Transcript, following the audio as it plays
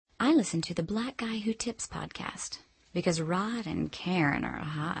I listen to the Black Guy Who Tips podcast because Rod and Karen are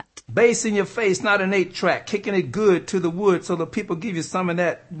hot. Bass in your face, not an 8-track, kicking it good to the wood so the people give you some of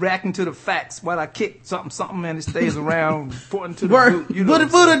that racking to the facts while I kick something and it stays around pointing to the boot. You know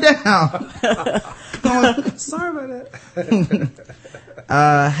put it down. Sorry about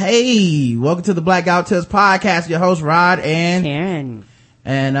that. Hey, welcome to the Black Guy Who Tips podcast. Your host Rod and Karen.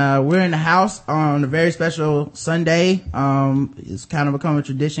 And we're in the house on a very special Sunday. It's kind of become a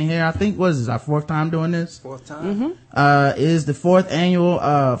tradition here. I think, what is this, our fourth time doing this? Fourth time? It is the fourth annual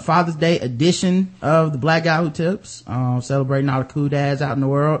Father's Day edition of the Black Guy Who Tips, celebrating all the cool dads out in the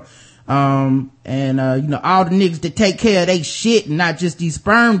world. All the niggas that take care of they shit and not just these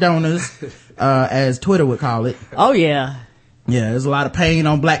sperm donors, as Twitter would call it. Oh yeah. Yeah, there's a lot of pain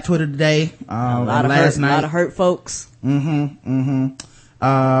on Black Twitter today. A lot of hurt folks.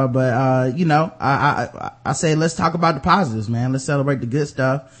 I say let's talk about the positives, man. Let's celebrate the good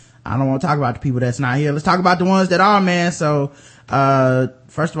stuff. I don't want to talk about the people that's not here. Let's talk about the ones that are, man. So,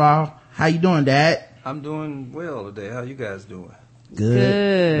 first of all, how you doing, Dad? I'm doing well today. How you guys doing?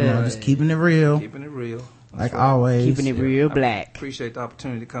 Good. You know, just keeping it real. Keeping it real. Like always. Keeping it real black. Appreciate the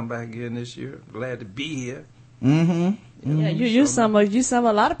opportunity to come back again this year. Glad to be here. Yeah, you some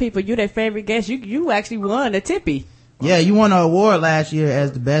a lot of people. You their favorite guest. You actually won a Tippy. Yeah, you won an award last year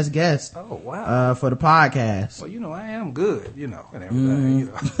as the best guest. Oh, wow. For the podcast. Well, I am good, and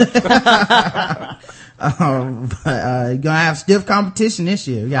everything, You're gonna have stiff competition this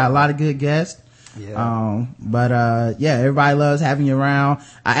year. We got a lot of good guests. Yeah. Everybody loves having you around.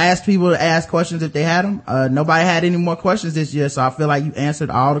 I asked people to ask questions if they had them. Nobody had any more questions this year, so I feel like you answered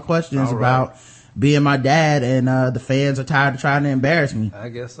all the questions about being my dad, and the fans are tired of trying to embarrass me. I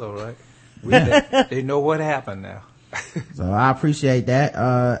guess so, right? They know what happened now. So I appreciate that.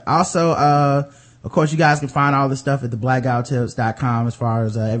 Of course, you guys can find all the stuff at theblackguywhotips.com as far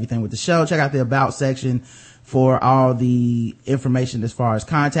as everything with the show. Check out the About section for all the information as far as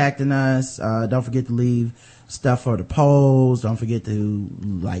contacting us. Don't forget to leave stuff for the polls. Don't forget to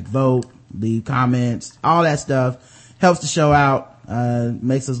vote, leave comments. All that stuff helps the show out,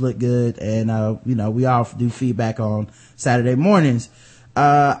 makes us look good, and we all do feedback on Saturday mornings.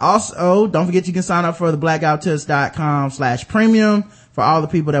 Also, don't forget you can sign up for the blackouttips.com/premium for all the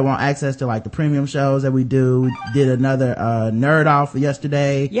people that want access to the premium shows that we do. We did another nerd off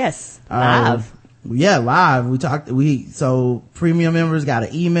yesterday. Yes, live. Live. So premium members got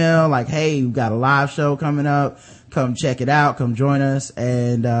an email hey, we've got a live show coming up. Come check it out. Come join us.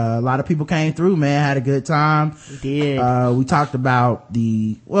 And a lot of people came through, man. Had a good time. We did. We talked about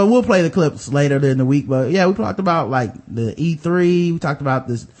we'll play the clips later in the week, but yeah, we talked about the E3. We talked about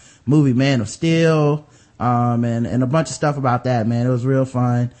this movie Man of Steel, and a bunch of stuff about that, man. It was real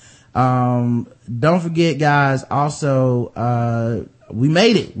fun. Don't forget, guys, also, we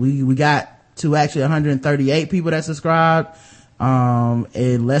made it. We got to actually 138 people that subscribed,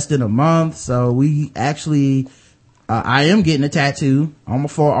 in less than a month. So we actually, I am getting a tattoo on my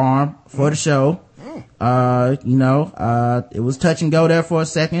forearm for the show. It was touch and go there for a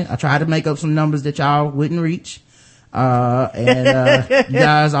second. I tried to make up some numbers that y'all wouldn't reach. You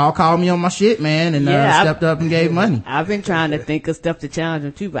guys all called me on my shit, man, and stepped up and gave money. I've been trying to think of stuff to challenge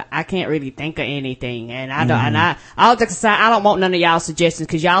them too, but I can't really think of anything. And I don't, I don't want none of y'all suggestions,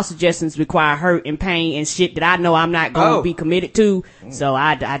 cause y'all suggestions require hurt and pain and shit that I know I'm not going to be committed to. So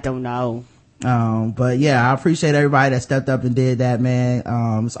I don't know. But yeah, I appreciate everybody that stepped up and did that, man.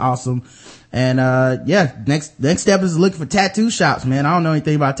 It's awesome. And next step is looking for tattoo shops, man. I don't know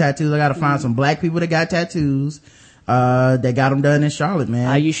anything about tattoos. I gotta find some black people that got tattoos that got them done in Charlotte,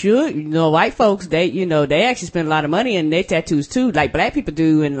 man. You should. White folks, they actually spend a lot of money in their tattoos too, like black people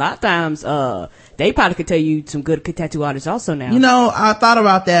do, and a lot of times they probably could tell you some good tattoo artists also now. I thought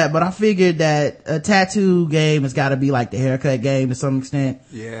about that, but I figured that a tattoo game has got to be like the haircut game to some extent.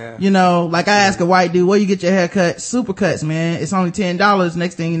 Yeah. I ask a white dude, where you get your haircut? Supercuts, man. It's only $10.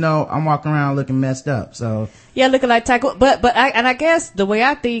 Next thing you know, I'm walking around looking messed up. So yeah, looking like tattoo. But I guess the way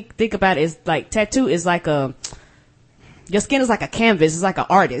I think about it is tattoo is your skin is like a canvas. It's like an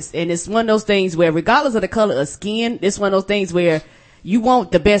artist. And it's one of those things where regardless of the color of skin, it's one of those things where you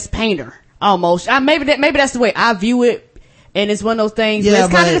want the best painter almost. Maybe that's the way I view it. And it's one of those things where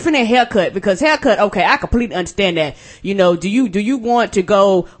it's kind of different than haircut, because haircut, okay, I completely understand that. Do you want to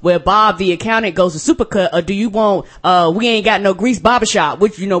go where Bob the accountant goes to Supercut, or do you want, we ain't got no grease barbershop?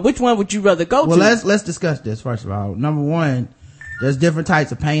 Which one would you rather go to? Well, let's discuss this first of all. Number one, there's different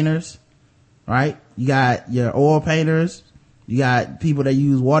types of painters, right? You got your oil painters. You got people that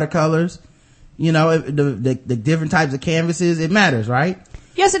use watercolors. The different types of canvases, it matters, right?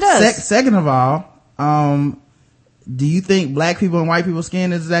 Yes, it does. Second of all, do you think black people and white people's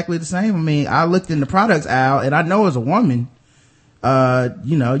skin is exactly the same? I mean, I looked in the products aisle, and I know as a woman,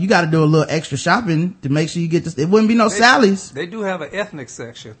 you know, you got to do a little extra shopping to make sure you get this. It wouldn't be no Sally's. They do have an ethnic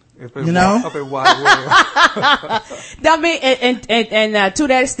section. You know? Up in Wide World. I mean, and to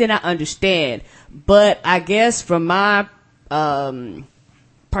that extent, I understand. But I guess from my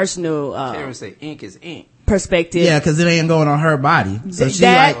personal Karen say ink is ink. perspective. Yeah, because it ain't going on her body. So she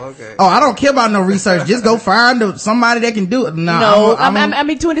That- like, Okay. oh, I don't care about no research. Just go find somebody that can do it. No, I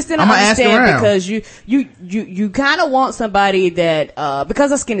mean, to an extent, I I'ma ask understand around. because you kind of want somebody that,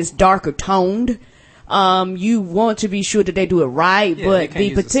 because her skin is darker toned, you want to be sure that they do it right, Yeah, they but can't the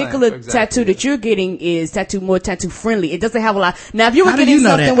use the same. particular Exactly, tattoo that you're getting is more tattoo friendly. It doesn't have a lot. Now, if you were How do getting you know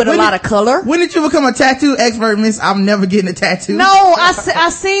something that? with a lot of color. When did you become a tattoo expert, Miss? I'm never getting a tattoo. No, I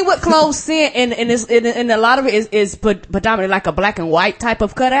seen what Chloe sent, and a lot of it is predominantly like a black and white type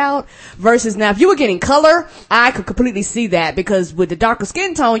of cutout. Versus now, if you were getting color, I could completely see that because with the darker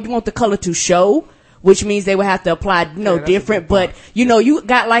skin tone, you want the color to show, which means they would have to apply, that's different. a good point. But you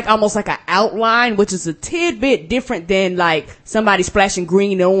got like almost like an outline, which is a tidbit different than like somebody splashing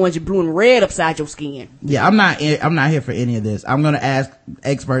green and orange and blue and red upside your skin. Yeah, I'm not here for any of this. I'm going to ask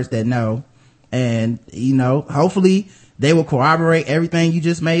experts that know, and hopefully they will corroborate everything you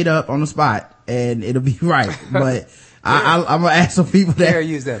just made up on the spot, and it'll be right. But I'm gonna ask some people that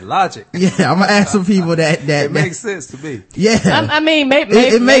use that logic. Yeah, I'm gonna ask some people that It makes sense to me. Yeah, I mean, maybe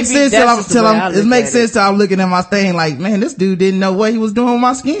it makes maybe sense that's till the way I it look makes at sense till I'm looking at my thing like, man, this dude didn't know what he was doing with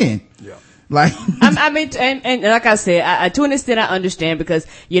my skin. Yeah. Like, I mean, and like I said, I to an extent I understand because,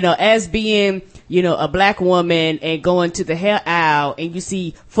 as being, a black woman and going to the hair aisle and you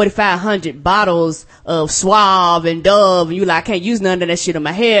see 4,500 bottles of Suave and Dove and you like, I can't use none of that shit on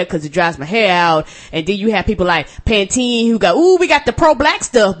my hair because it dries my hair out. And then you have people like Pantene who go, ooh, we got the pro black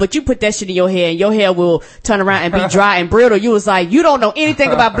stuff, but you put that shit in your hair and your hair will turn around and be dry and brittle. You was like, you don't know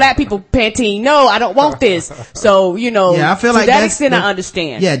anything about black people, Pantene. No, I don't want this. So, yeah, I feel to like that extent I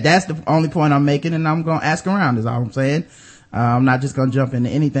understand. Yeah, that's the only point I'm making, and I'm gonna ask around is all I'm saying. I'm not just gonna jump into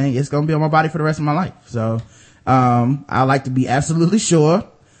anything. It's gonna be on my body for the rest of my life. So, I like to be absolutely sure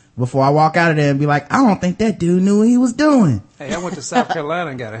before I walk out of there and be like, I don't think that dude knew what he was doing. Hey, I went to South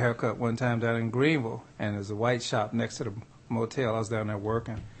Carolina and got a haircut one time down in Greenville, and there's a white shop next to the motel. I was down there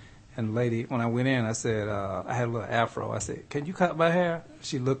working, and the lady, when I went in, I said, I had a little afro. I said, can you cut my hair?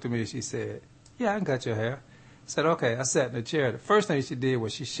 She looked at me and she said, yeah, I can cut your hair. I said, okay. I sat in the chair. The first thing she did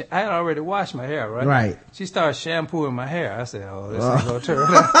was I had already washed my hair, right? Right. She started shampooing my hair. I said, oh, this ain't gonna turn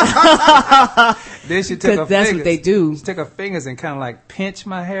out. Then she took her 'Cause that's fingers. what they do. She took her fingers and kind of like pinched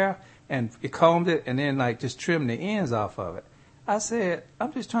my hair and it combed it and then like just trimmed the ends off of it. I said,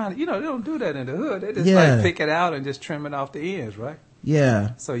 I'm just trying to, they don't do that in the hood. They just like pick it out and just trim it off the ends, right?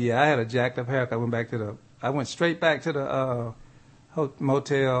 Yeah. So yeah, I had a jacked up haircut. I went straight back to the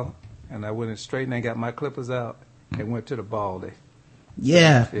motel, and I went straight and got my clippers out and went to the Baldy.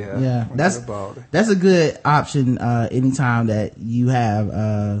 Yeah. So, Yeah. went to the Baldy. That's a good option, anytime that you have,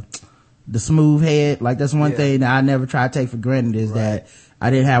 the smooth head. Like, that's one thing that I never try to take for granted is that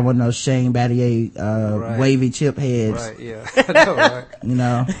I didn't have one of those Shane Battier, wavy chip heads. Right, yeah. I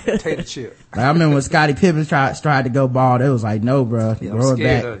know, right? Potato chip. Like, I remember when Scottie Pippen tried to go bald, it was like, no, bro, Yeah, grow I'm it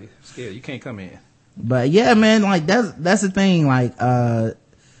scared back. of you. Scared. You can't come in. But yeah, man, like that's the thing, like,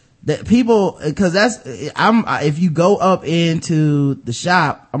 that people, cause if you go up into the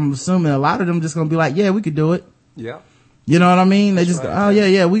shop, I'm assuming a lot of them just gonna be like, yeah, we could do it. Yeah. You know what I mean? They That's just go, right, oh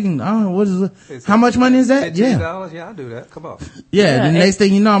yeah, we can, what is it? How much money is that? Yeah. $15? Yeah, I'll do that. Come on. Yeah, the next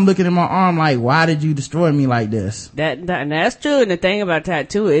thing you know, I'm looking at my arm like, why did you destroy me like this? And that's true. And the thing about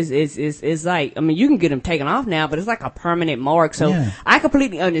tattoo is like, I mean, you can get them taken off now, but it's like a permanent mark. So I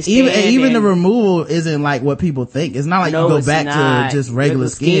completely understand. Even the removal isn't like what people think. It's not like you go back to just regular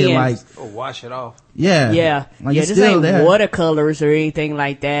skin. Like, or wash it off. Yeah. Yeah. Like, yeah, it's this still ain't there. watercolors or anything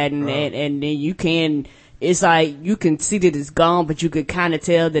like that. And then you can, it's like, you can see that it's gone, but you could kind of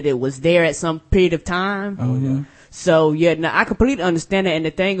tell that it was there at some period of time. Oh, yeah. So yeah, now I completely understand it. And the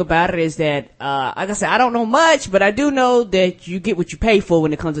thing about it is that, like I said, I don't know much, but I do know that you get what you pay for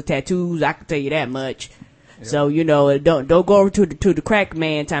when it comes to tattoos. I can tell you that much. Yep. So, don't go over to the crack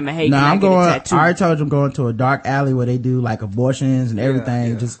man time of, hey, no, I already told you I'm going to a dark alley where they do like abortions and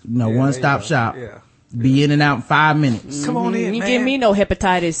everything. Just, one-stop shop. Yeah. Be in and out in 5 minutes. Come on in, you man. give me no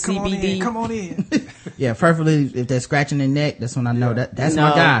hepatitis, CBD. Come on in. Yeah, preferably if they're scratching their neck, that's when I know that's my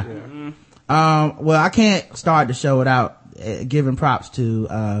guy. Yeah. Well, I can't start the show without giving props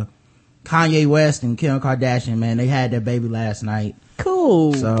to Kanye West and Kim Kardashian, man. They had their baby last night.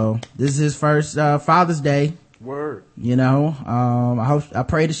 Cool. So this is his first Father's Day. Word. You know, I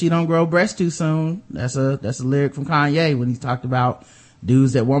pray that she don't grow breasts too soon. That's a lyric from Kanye when he talked about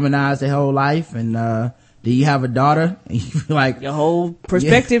dudes that womanize their whole life. And do you have a daughter? And you feel like your whole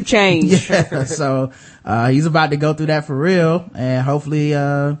perspective changed. Yeah. So he's about to go through that for real, and hopefully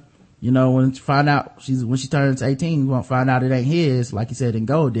you know, when she turns 18, you won't find out it ain't his, like you said in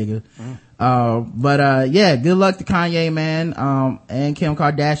Gold Digger. But yeah, good luck to Kanye, man. And Kim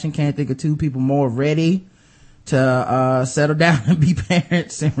Kardashian. Can't think of two people more ready to settle down and be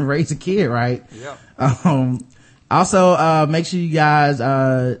parents and raise a kid, right? Yeah. Also, make sure you guys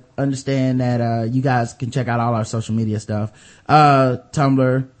understand that you guys can check out all our social media stuff,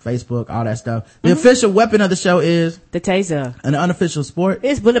 Tumblr, Facebook, all that stuff. The official weapon of the show is the taser. An unofficial sport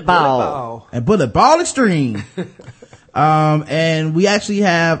It's bullet ball. and bullet ball extreme. And we actually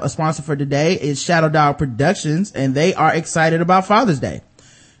have a sponsor for today. It's Shadow Dog Productions, and they are excited about Father's Day.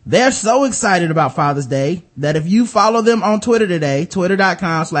 They're so excited about Father's Day that if you follow them on Twitter today,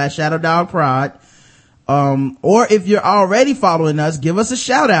 twitter.com/ShadowDogProd, or if you're already following us, give us a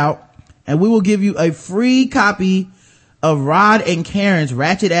shout out and we will give you a free copy of Rod and Karen's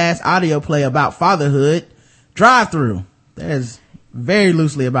ratchet ass audio play about fatherhood, Drive Through. That is very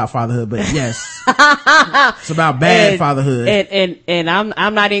loosely about fatherhood, but yes, it's about bad fatherhood. And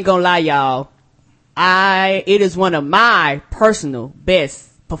I'm not even gonna lie, y'all. It is one of my personal best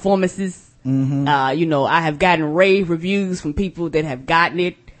performances. You know, I have gotten rave reviews from people that have gotten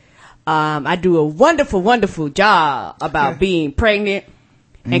it. I do a wonderful job about being pregnant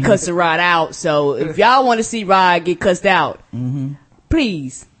and cussing Rod out. So if y'all want to see Rod get cussed out,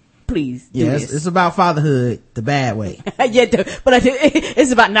 please do this. It's about fatherhood the bad way. Yeah, but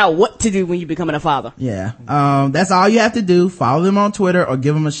it's about now what to do when you're becoming a father. Yeah. That's all you have to do. Follow them on Twitter or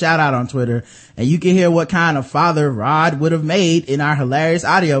give them a shout out on Twitter, and you can hear what kind of father Rod would have made in our hilarious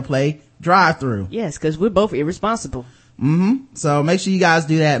audio play, Drive Through. Yes, because we're both irresponsible. So make sure you guys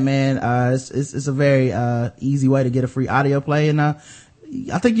do that, man. It's a very easy way to get a free audio play, and I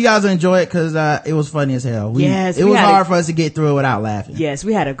think you guys will enjoy it because it was funny as hell. It was hard for us to get through it without laughing. Yes,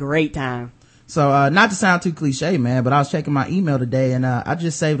 we had a great time. So not to sound too cliche, man, but I was checking my email today, and I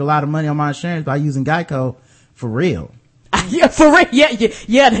just saved a lot of money on my insurance by using Geico for real. Yeah, for real.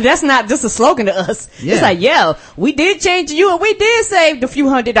 Yeah. That's not just a slogan to us. Yeah. It's like, yeah, we did change you and we did save a few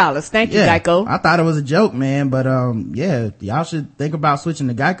 $100s. Thank you, Geico. I thought it was a joke, man, but yeah, y'all should think about switching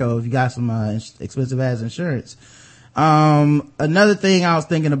to Geico if you got some expensive ass insurance. Another thing I was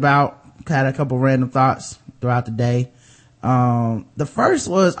thinking about, had a couple random thoughts throughout the day. The first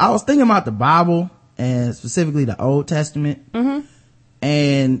was I was thinking about the Bible and specifically the Old Testament.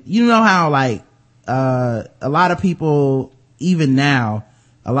 And you know how like a lot of people, even now,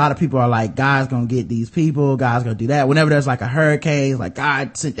 a lot of people are like, God's gonna get these people, God's gonna do that. Whenever there's like a hurricane, it's like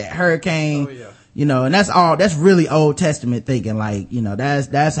God sent that hurricane. Oh, yeah. You know, and that's really Old Testament thinking, like, you know,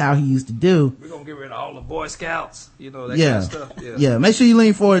 that's how he used to do. We're gonna get rid of all the Boy Scouts, you know, that Yeah. kind of stuff. Yeah, make sure you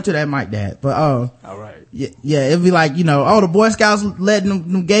lean forward to that mic, Dad. But All right. yeah, it'd be like, you know, the Boy Scouts letting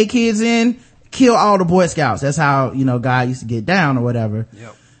them gay kids in, kill all the Boy Scouts. That's how, you know, God used to get down or whatever.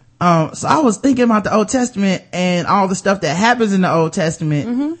 Yep. So I was thinking about the Old Testament and all the stuff that happens in the Old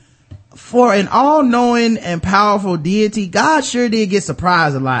Testament. For an all-knowing and powerful deity, God sure did get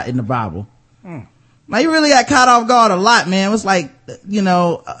surprised a lot in the Bible. Like, he really got caught off guard a lot, man. It was like, you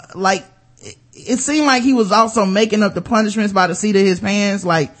know, it seemed like he was also making up the punishments by the seat of his pants.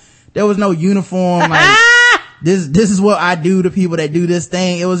 Like, there was no uniform. Like, this is what I do to people that do this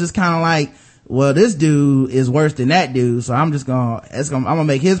thing. It was just kind of like, well, this dude is worse than that dude, so I'm gonna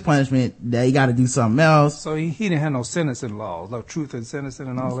make his punishment that he got to do something else. So he didn't have no sentencing laws, no truth and sentencing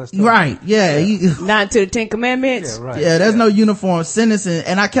and all that stuff. Right? Yeah. Not to the Ten Commandments. Yeah, right. Yeah, there's no uniform sentencing,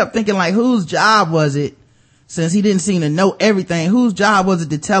 and I kept thinking, like, whose job was it, since he didn't seem to know everything, whose job was it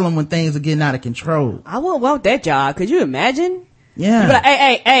to tell him when things were getting out of control? I wouldn't want that job. Could you imagine? Yeah. You'd be like,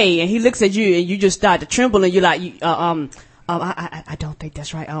 hey, and he looks at you and you just start to tremble and you're like, I don't think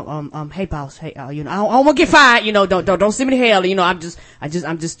that's right. Hey boss, hey, you know, I don't want to get fired. You know, don't send me to hell. You know, I'm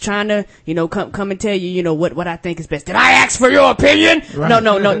just trying to, you know, come and tell you, you know, what I think is best. Did I ask for your opinion? Right.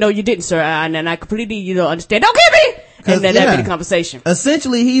 No, you didn't, sir. And I completely, you know, understand. Don't get me. And then that'd be the conversation.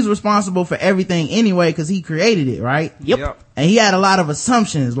 Essentially, he's responsible for everything anyway because he created it, right? Yep. And he had a lot of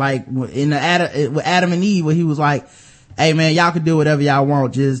assumptions, like with Adam and Eve, where he was like, "Hey man, y'all can do whatever y'all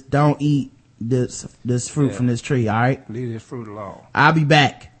want, just don't eat this fruit from this tree, all right? Leave this fruit alone. I'll be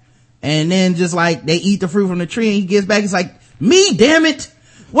back." And then just like they eat the fruit from the tree, and he gets back, he's like, "Me, damn it!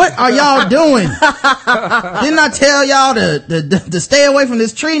 What are y'all doing? Didn't I tell y'all to stay away from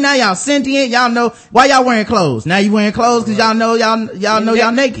this tree? Now y'all sentient. Y'all know why y'all wearing clothes. Now you wearing clothes because y'all know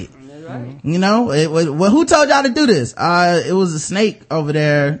y'all naked." Right. You know, well, who told y'all to do this? It was a snake over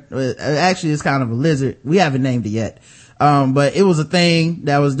there. Actually, it's kind of a lizard. We haven't named it yet. But it was a thing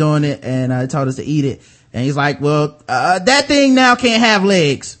that was doing it, and it told us to eat it. And he's like, well, that thing now can't have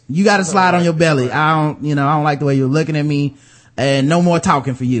legs. You gotta slide on your belly. I don't like the way you're looking at me, and no more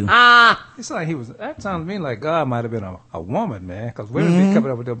talking for you. It's like that sounds to me like God might have been a woman, man, because women be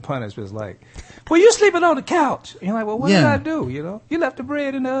coming up with them punishments like, well, you're sleeping on the couch. And you're like, well, what did I do? You know, you left the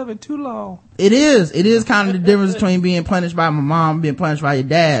bread in the oven too long. It is kind of the difference between being punished by my mom and being punished by your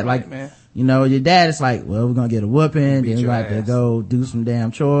dad. Right, like, man. You know, your dad is like, well, we're gonna get a whooping, then we got to ass. go do some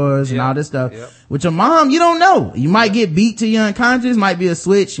damn chores and all this stuff. Yep. With your mom, you don't know. You might get beat till you're unconscious, might be a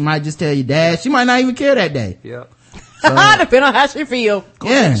switch, you might just tell your dad. She might not even care that day. Yep. Depending on how she feel.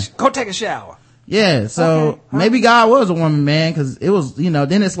 Go take a shower. Yeah, so Okay. maybe God was a woman, man, cause it was,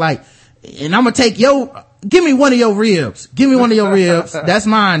 then it's like, and I'm gonna take give me one of your ribs. Give me one of your ribs. That's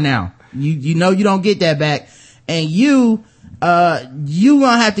mine now. You know you don't get that back. And you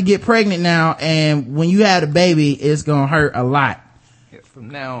gonna have to get pregnant now, and when you have a baby, it's gonna hurt a lot. Yeah, from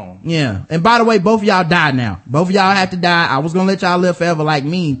now on. Yeah. And by the way, both of y'all die now. Both of y'all have to die. I was gonna let y'all live forever like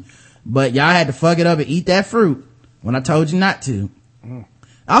me, but y'all had to fuck it up and eat that fruit when I told you not to.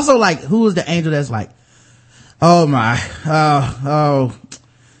 Also, like, who was the angel that's like, oh my,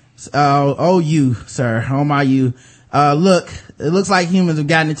 you, sir, oh my, you, look, it looks like humans have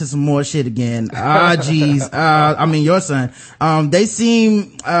gotten into some more shit again. Geez. I mean, your son. They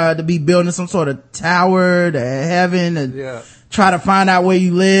seem, to be building some sort of tower to heaven and try to find out where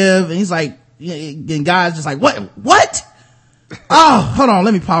you live. And he's like, and God's just like, what? Oh, hold on.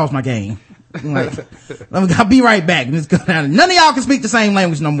 Let me pause my game. I'm like, I'll be right back. And just go down. None of y'all can speak the same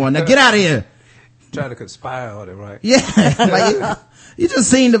language no more. Now get out of here. Try to conspire on it, right? Yeah. Like, you just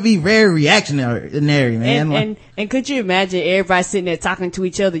seem to be very reactionary, man. And could you imagine everybody sitting there talking to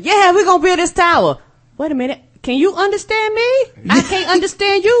each other? Yeah, we're gonna build this tower. Wait a minute. Can you understand me? I can't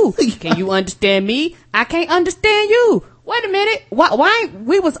understand you. Can you understand me? I can't understand you. Wait a minute. Why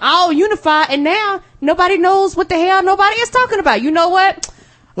we was all unified and now nobody knows what the hell nobody is talking about? You know what?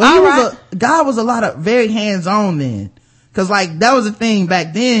 Well, God was a lot of very hands-on then. Cause like, that was the thing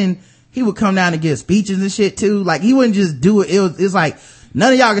back then. He would come down and give speeches and shit too. Like, he wouldn't just do it. It's like,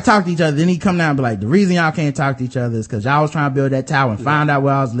 none of y'all could talk to each other. Then he'd come down and be like, the reason y'all can't talk to each other is cause y'all was trying to build that tower and find out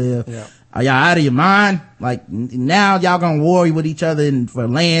where I was live. Yeah. Are y'all out of your mind? Like, now y'all gonna war with each other and for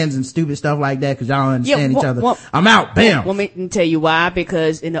lands and stupid stuff like that cause y'all don't understand each other. I'm out. Bam. Let me tell you why.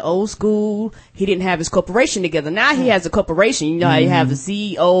 Because in the old school, he didn't have his corporation together. Now he has a corporation. You know how you have the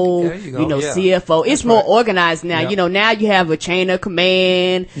CEO, you know, CFO. It's more organized now. You know, now you have a chain of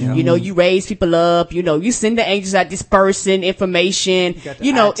command. You know, you raise people up. You know, you send the angels out dispersing information.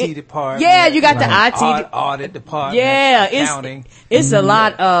 You got the IT department. Yeah, you got the IT audit department. Yeah, accounting. It's a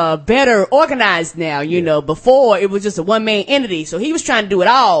lot better organized now. You know, before it was just a one man entity, so he was trying to do it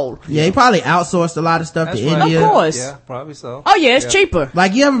all. Yeah, he probably outsourced a lot of stuff to India. Of course. Yeah, probably so. Oh yeah, it's cheaper.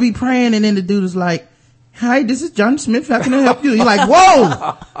 Like, you ever be praying and then the dude is like, hi, this is John Smith, how can I help you? You're like,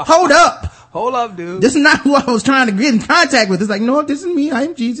 whoa, hold up, dude. This is not who I was trying to get in contact with. It's like, no, this is me, I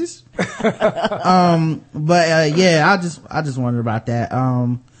am Jesus. Yeah, I just wondered about that.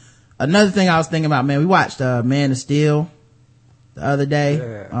 Another thing I was thinking about, man, we watched Man of Steel the other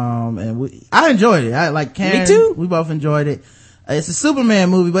day. And I enjoyed it. I like Karen. Me too. We both enjoyed it. It's a Superman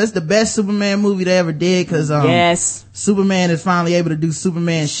movie, but it's the best Superman movie they ever did because yes, Superman is finally able to do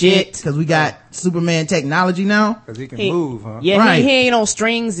Superman shit because we got Superman technology now. Because he can move, huh? Yeah, right. he ain't on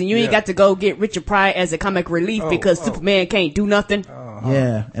strings, and you ain't got to go get Richard Pryor as a comic relief because Superman can't do nothing.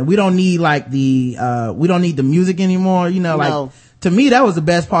 Yeah, and we don't need like we don't need the music anymore. You know, like to me that was the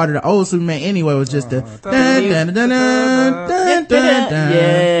best part of the old Superman anyway. Was just the dun, dun, dun, dun, dun, dun, dun.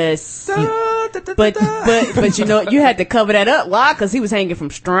 Yes. But you know, you had to cover that up. Why? Because he was hanging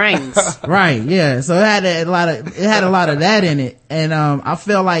from strings. Right. Yeah. So it had a lot of that in it. And, I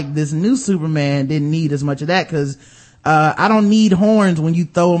felt like this new Superman didn't need as much of that because, I don't need horns when you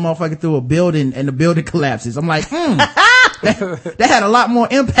throw a motherfucker through a building and the building collapses. I'm like, that had a lot more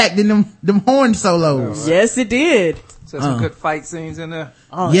impact than them horn solos. Yes, it did. So some good fight scenes in there.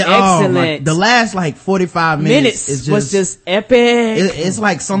 Oh, yeah, excellent. The last like 45 minutes was just epic. It's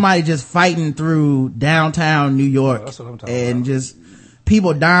like somebody just fighting through downtown New York that's what I'm talking and about. just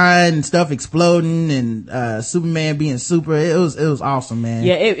people dying and stuff exploding and Superman being super. It was awesome, man.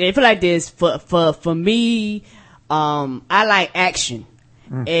 Yeah, it feel like this for me. I like action.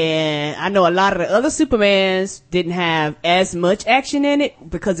 And I know a lot of the other Supermans didn't have as much action in it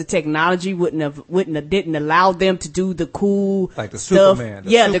because the technology didn't allow them to do the cool like the stuff. Superman,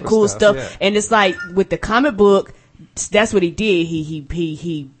 the cool stuff. Yeah. And it's like with the comic book, that's what he did.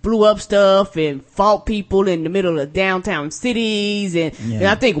 He blew up stuff and fought people in the middle of downtown cities. And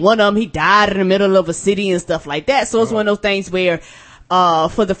I think one of them, he died in the middle of a city and stuff like that. So it's one of those things where,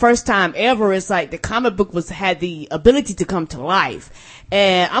 for the first time ever, it's like the comic book had the ability to come to life.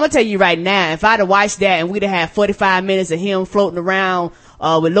 And I'm gonna tell you right now, if I'd have watched that and we'd have had 45 minutes of him floating around,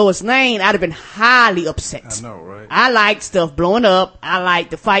 with Lois Lane, I'd have been highly upset. I know, right? I like stuff blowing up. I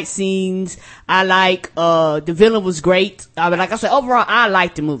like the fight scenes. I like, the villain was great. But like I said, overall, I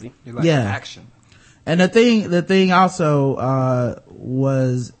liked the movie. You like the action. And the thing also,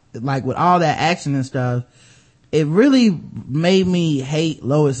 was like with all that action and stuff, it really made me hate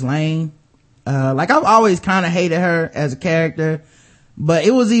Lois Lane. Like I've always kind of hated her as a character, but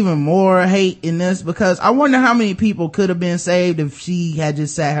it was even more hate in this because I wonder how many people could have been saved if she had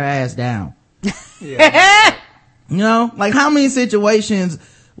just sat her ass down. Yeah. You know, like how many situations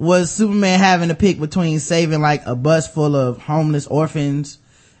was Superman having to pick between saving like a bus full of homeless orphans,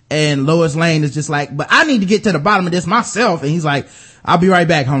 and Lois Lane is just like, but I need to get to the bottom of this myself. And he's like, I'll be right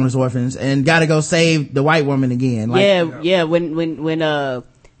back, homeless orphans, and gotta go save the white woman again. Like, yeah. When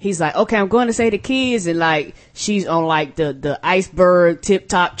he's like, okay, I'm going to save the kids, and like she's on like the iceberg tip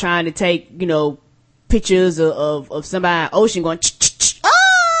top trying to take, you know, pictures of somebody in the ocean going,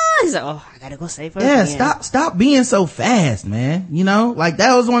 he's like, oh, I gotta go save her. Yeah, again. stop being so fast, man. You know, like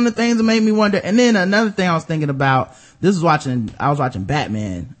that was one of the things that made me wonder. And then another thing I was thinking about, I was watching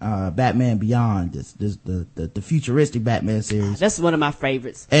Batman, Batman Beyond, the futuristic Batman series. That's one of my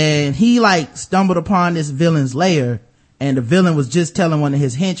favorites. And he like stumbled upon this villain's lair, and the villain was just telling one of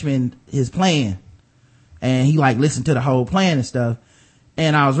his henchmen his plan. And he like listened to the whole plan and stuff.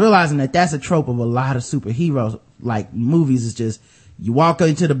 And I was realizing that that's a trope of a lot of superheroes, like movies. Is just, you walk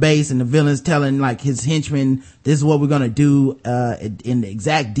into the base and the villain's telling like his henchmen, this is what we're gonna do, in the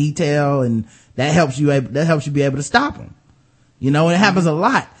exact detail, and that helps you be able to stop them. You know, and it happens a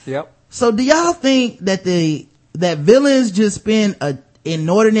lot. Yep. So do y'all think that that villains just spend a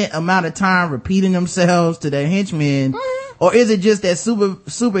inordinate amount of time repeating themselves to their henchmen? Or is it just that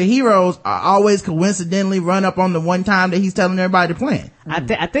superheroes are always coincidentally run up on the one time that he's telling everybody to plan?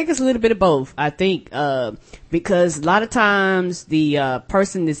 I think it's a little bit of both. I think, because a lot of times the,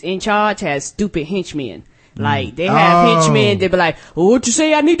 person that's in charge has stupid henchmen. Like, they have henchmen, they be like, well, what you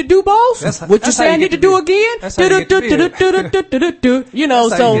say I need to do, boss? What you say I need to do again? That's how you get to You know,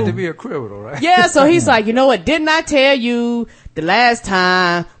 that's so. how you get to be a criminal, right? Yeah, so he's like, you know what, didn't I tell you the last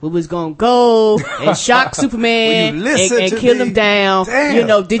time we was gonna go and shock Superman and kill him down? Damn. You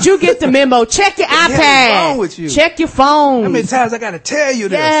know, did you get the memo? Check your iPad. What's wrong with you? Check your phone. How many times I gotta tell you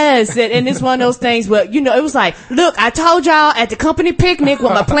this? Yes, and it's one of those things where, you know, it was like, look, I told y'all at the company picnic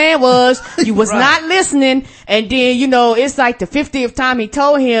what my plan was. You was not listening. And then, you know, it's like the 50th time he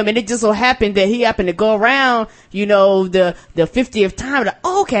told him, and it just so happened that he happened to go around, you know, the 50th time. Like,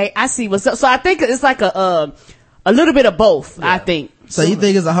 oh, okay, I see what's up. So I think it's like a little bit of both, I think. So you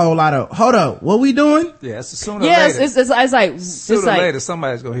think it's a whole lot of, hold up, what we doing? Yeah, it's sooner or later. It's like, Sooner or later,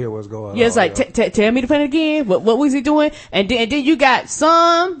 somebody's gonna hear what's going on. Yeah, it's like, tell me to plan it again. What was he doing? And then you got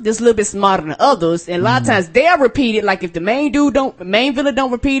some that's a little bit smarter than others. And a lot of times they'll repeat it. Like if the main villain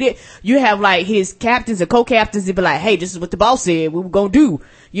don't repeat it, you have like his captains and co-captains that be like, hey, this is what the boss said we were gonna do.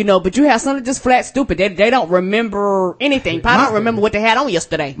 You know, but you have something just flat stupid. They don't remember anything. Probably don't remember what they had on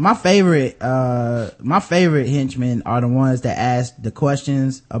yesterday. My favorite henchmen are the ones that ask the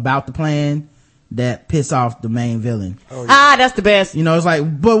questions about the plan that piss off the main villain. Oh, yeah. That's the best. You know, it's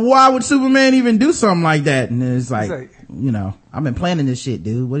like, but why would Superman even do something like that? And it's like, you know, I've been planning this shit,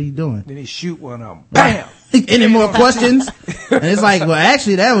 dude. What are you doing? Then he shoot one of them. Bam! Any more questions? And it's like, well,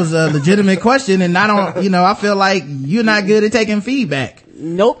 actually, that was a legitimate question, and I don't, you know, I feel like you're not good at taking feedback.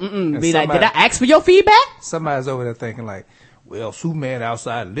 Nope. Be like, did I ask for your feedback? Somebody's over there thinking like, well, Superman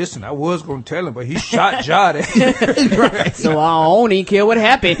outside, listen, I was going to tell him, but he shot Jody. Right. So I don't even care what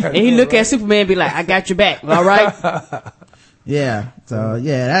happened. And he look at Superman and be like, I got your back. All right. Yeah. So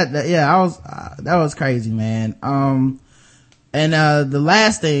yeah, that was crazy, man. And the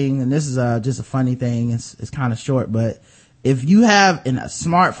last thing, and this is just a funny thing, it's kind of short, but if you have a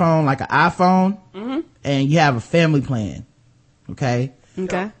smartphone like an iPhone, and you have a family plan, okay,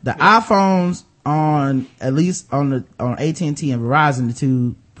 the iPhones on, at least on AT&T and Verizon, the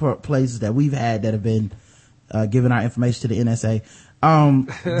two places that we've had that have been giving our information to the NSA,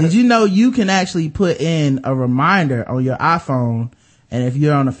 did you know you can actually put in a reminder on your iPhone, and if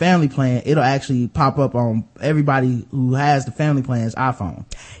you're on a family plan, it'll actually pop up on everybody who has the family plan's iPhone.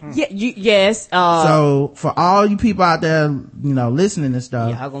 Yeah, yes. So for all you people out there, you know, listening and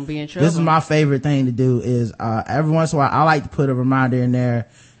stuff, y'all gonna be in trouble. This is my favorite thing to do is, every once in a while, I like to put a reminder in there,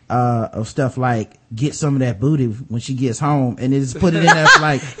 of stuff like get some of that booty when she gets home, and it just put it in there for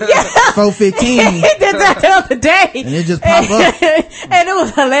like 4:15. He did that the other day. And it just popped up. And it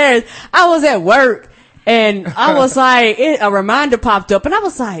was hilarious. I was at work and I was like, a reminder popped up and I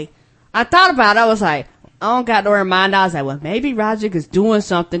was like, I thought about it. I was like, I don't got no reminder. I was like, well, maybe Roger is doing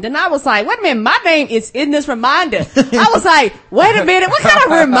something. Then I was like, wait a minute, my name is in this reminder. I was like, wait a minute, what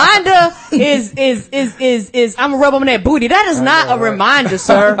kind of reminder is I'm gonna rub on that booty? That is not a reminder,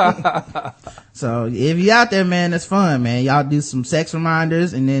 sir. So if you out there, man, that's fun, man. Y'all do some sex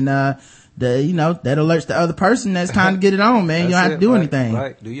reminders, and then that alerts the other person that's time to get it on, man. You don't have to do anything.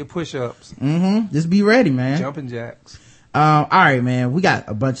 Right. Do your push-ups. Just be ready, man. Jumping jacks. All right, man. We got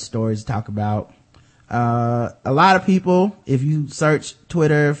a bunch of stories to talk about. A lot of people, if you search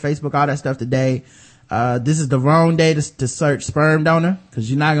Twitter, Facebook, all that stuff today, this is the wrong day to search sperm donor, because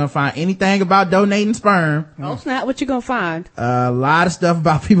you're not gonna find anything about donating sperm. Oh snap, what you gonna find? A lot of stuff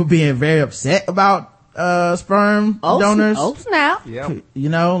about people being very upset about sperm donors. Oh snap. Yeah. You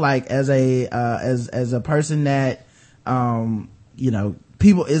know, like as a person that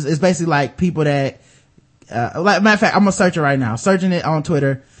people is basically like people that like, matter of fact, I'm gonna search it right now. Searching it on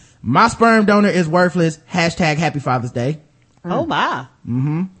Twitter. My sperm donor is worthless. # Happy Father's Day. Oh my.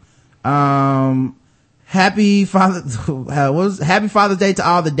 Happy Father's Day to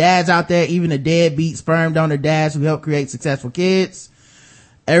all the dads out there, even the deadbeat sperm donor dads who help create successful kids.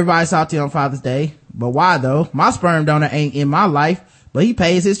 Everybody salty on Father's Day. But why though? My sperm donor ain't in my life, but he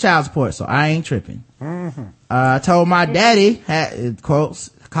pays his child support, so I ain't tripping. I told my daddy, quotes,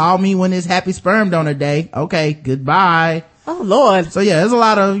 call me when it's Happy Sperm Donor Day. Okay, goodbye. Oh Lord. So yeah, there's a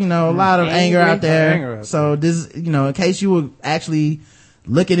lot of, anger out there. Anger out So this, in case you were actually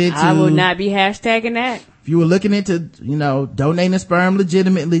looking into, I will not be hashtagging that. if you were looking into, donating sperm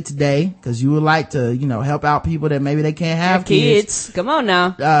legitimately today, cause you would like to, help out people that maybe they can't have kids. Come on now.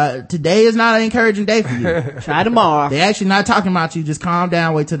 Today is not an encouraging day for you. Try tomorrow. They're actually not talking about you. Just calm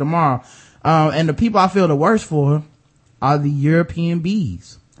down, wait till tomorrow. And the people I feel the worst for are the European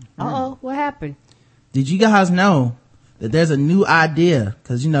bees. Uh-oh, what happened? Did you guys know that there's a new idea?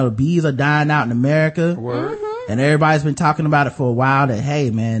 Cause the bees are dying out in America. Word. And everybody's been talking about it for a while that,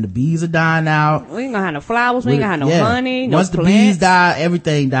 hey man, the bees are dying out. We ain't gonna have no flowers, we ain't gonna have no honey, no Once plants. the bees die,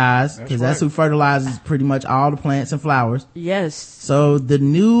 everything dies. Cause that's right. who fertilizes pretty much all the plants and flowers. Yes. So the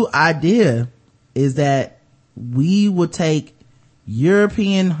new idea is that we would take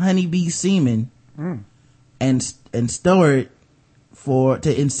European honeybee semen and store it to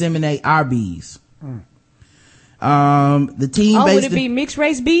inseminate our bees. The team would it be mixed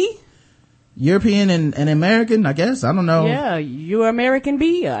race bee? European and American, I guess. I don't know. Yeah, you American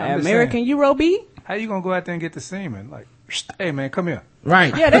bee, I'm just American saying. Euro bee. How you gonna go out there and get the semen? Like, hey man, come here.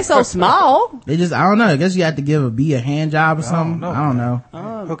 Right. Yeah, they're so small. They just, I don't know. I guess you have to give a bee a hand job or something. I I don't know.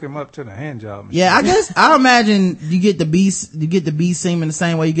 Hook him up to the hand job. Yeah, I guess, I imagine you get the bee semen the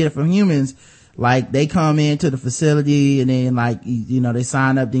same way you get it from humans. Like, they come into the facility and then they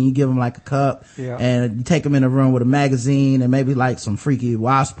sign up, then you give them like a cup and you take them in a room with a magazine and maybe like some freaky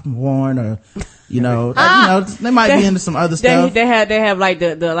wasp porn or, they might be into some other stuff. They have like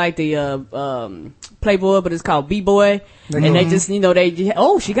the Playboy, but it's called B-Boy. And they just,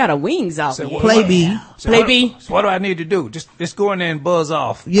 she got her wings out. So Play bee. Play bee. So what do I need to do? Just go in there and buzz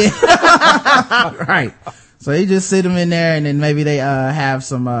off. Yeah. Right. So they just sit them in there and then maybe they have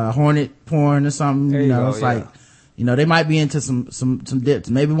some hornet porn or something. There you go, It's like, they might be into some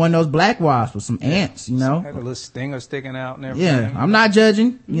dips. Maybe one of those black wasps with some ants, Had a little stinger sticking out and everything. Yeah, I'm not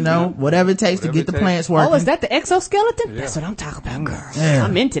judging, whatever it takes to get the plants working. Oh, is that the exoskeleton? Yeah. That's what I'm talking about, girl. Yeah.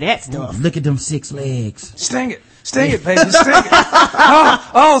 I'm into that stuff. Look at them 6 legs. Sting it, baby, sting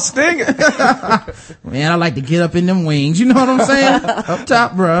it. Sting it. Man, I like to get up in them wings. You know what I'm saying? Up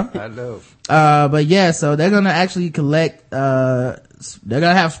top, bruh. I know. But yeah, so they're gonna actually collect, they're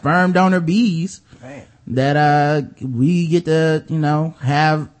gonna have sperm donor bees. Man. That we get to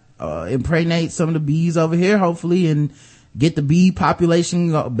have impregnate some of the bees over here hopefully and get the bee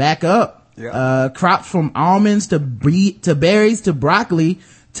population back up. Crops from almonds to berries to broccoli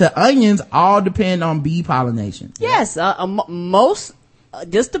to onions all depend on bee pollination. Yes, most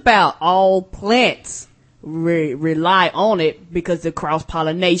just about all plants rely on it because of cross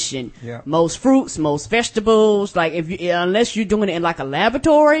pollination. Yeah. Most fruits, most vegetables, like unless you're doing it in like a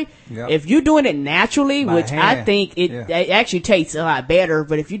laboratory, if you're doing it naturally, By which hand. I think it actually tastes a lot better,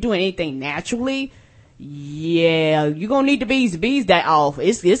 but if you're doing anything naturally, yeah, you're gonna need the bees. The bees die off.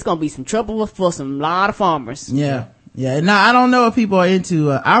 It's gonna be some trouble for some lot of farmers. Yeah. Now I don't know if people are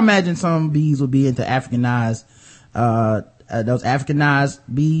into, I imagine some bees would be into Africanized, those Africanized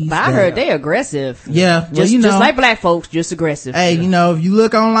bees. But I heard they aggressive. Yeah. Well, just like black folks, just aggressive. Hey, if you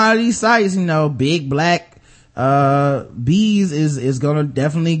look on a lot of these sites, big black, bees is gonna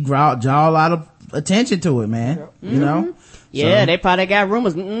definitely draw a lot of attention to it, man. Yeah, they probably got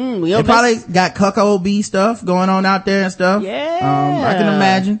rumors. They probably got cuckold bee stuff going on out there and stuff. Yeah. I can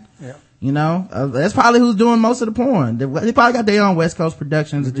imagine. Yeah. That's probably who's doing most of the porn. They probably got their own West Coast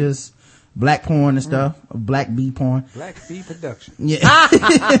productions of just black porn and stuff, black bee porn. Black bee production. Yeah.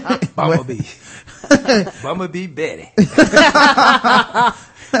 Bumblebee. Bumblebee Betty.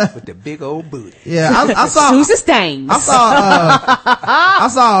 With the big old booty. Yeah, I saw Susan Stains. I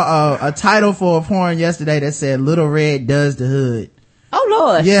saw a title for a porn yesterday that said "Little Red does the hood." Oh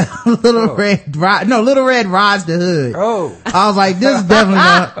Lord. Yeah, Little Red rides the hood. Oh, I was like, this is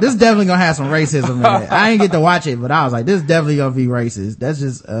definitely gonna have some racism in it. I didn't get to watch it, but I was like, this is definitely gonna be racist. That's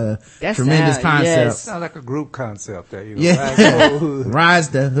just a tremendous concept. Yes. sounds like a group concept there. Yeah, rides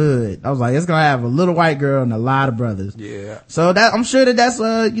the hood. I was like, it's gonna have a little white girl and a lot of brothers. Yeah. So I'm sure that's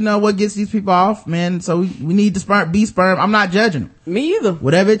what gets these people off, man. So we need the bee sperm. I'm not judging them. Me either.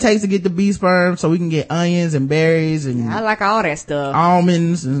 Whatever it takes to get the bee sperm so we can get onions and berries and I like all that stuff.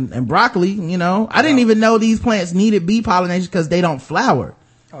 almonds and broccoli. I didn't even know these plants needed bee pollination because they don't flower.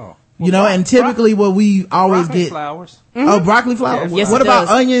 Oh. And typically what we always Broccoli get flowers. oh, broccoli flowers. Yeah, yes, what it about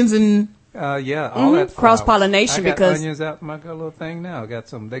does. onions and Yeah, all that flowers. Cross-pollination I got because- onions out my little thing now. I got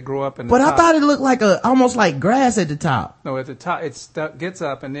some. They grow up in the but top. I thought it looked like almost like grass at the top. No, at the top it gets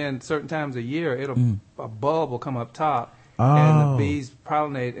up, and then certain times a year a bulb will come up top, Oh. and the bees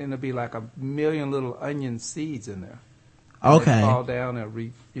pollinate, and it'll be like 1 million little onion seeds in there. And Okay. they fall down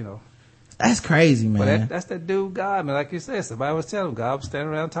and That's crazy, But man. that's that dude God, man. Like you said, somebody was telling him, God was standing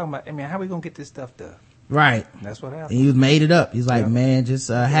around talking about, how we gonna get this stuff done? Right. And that's what And happened. he made it up. He's like, Yeah. man, just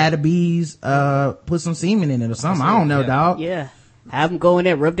had the bees put some semen in it or something. I don't know, Yeah. dog. Yeah. Have them go in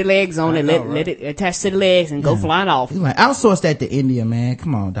there, rub the legs on it, let it attach to the legs and go flying off. He's like, outsource that to India, man.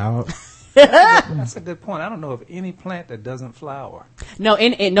 Come on, dog. That's a good point. I don't know of any plant that doesn't flower. No,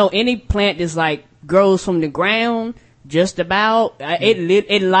 any plant that's like grows from the ground, just about. It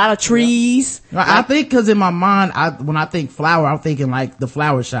a lot of trees. I think because in my mind, when I think flower, I'm thinking like the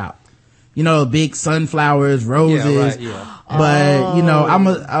flower shop. Big sunflowers, roses. Yeah, right, yeah.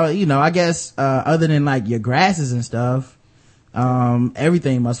 But, I guess, other than like your grasses and stuff,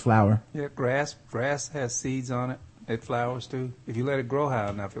 everything must flower. Yeah, grass has seeds on it. It flowers too. If you let it grow high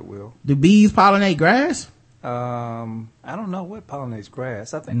enough, it will. Do bees pollinate grass? I don't know what pollinates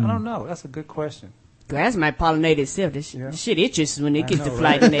grass. I don't know. That's a good question. Grass might pollinate itself. This shit itches when it gets know, to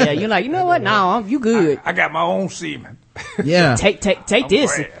flight in there. You're like, you know what? No, you good. I got my own semen. Yeah. Take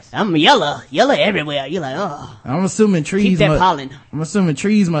this. grass. I'm yellow everywhere. You're like, oh, I'm assuming trees keep that pollen. I'm assuming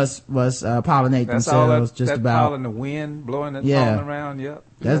trees must pollinate That's all themselves that, just that about. pollen, the wind blowing that Yeah. pollen around. Yep.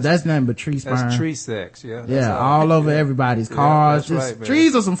 That's nothing but tree sperm. That's tree sex. Yeah. That's Yeah, all over everybody's cars. that's Just right, man.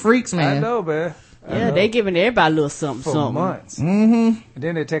 Trees are some freaks, man. I know, man. I Yeah, know. they giving everybody a little something, for something. months. Mm-hmm. And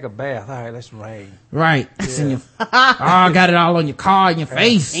then they take a bath. All right, let's rain. Right. It's in your, got it all on your car, in your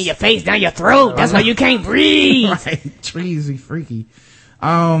face. In your face, down your throat. That's why you can't breathe. Right. Trees be freaky.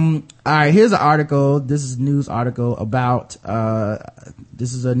 All right, here's an article. This is a news article about,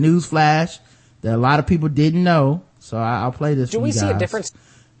 this is a news flash that a lot of people didn't know. So I'll play this for you guys. Do we see a difference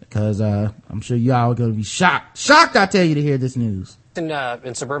Because, I'm sure y'all are going to be shocked, I tell you, to hear this news.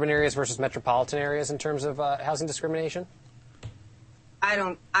 in suburban areas versus metropolitan areas in terms of housing discrimination? I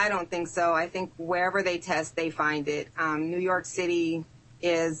don't think so. I think wherever they test, they find it. New York City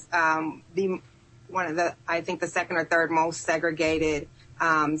is I think the second or third most segregated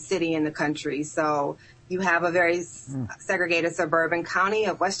city in the country. So you have a very segregated suburban county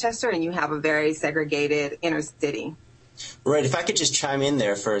of Westchester, and you have a very segregated inner city. Right. If I could just chime in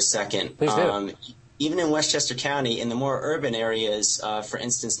there for a second. Please do. Even in Westchester County, in the more urban areas, for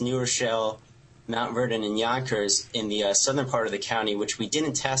instance, New Rochelle, Mount Vernon, and Yonkers, in the southern part of the county, which we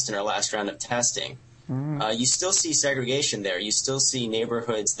didn't test in our last round of testing, you still see segregation there. You still see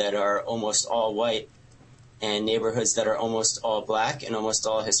neighborhoods that are almost all white and neighborhoods that are almost all black and almost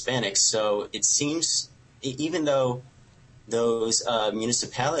all Hispanic. So it seems, even though those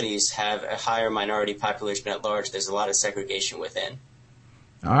municipalities have a higher minority population at large, there's a lot of segregation within.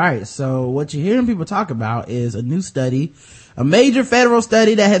 All right. So what you're hearing people talk about is a new study, a major federal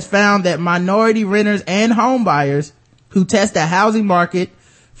study that has found that minority renters and home buyers who test the housing market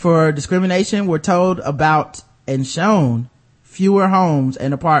for discrimination were told about and shown fewer homes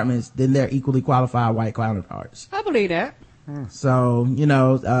and apartments than their equally qualified white counterparts. I believe that. So,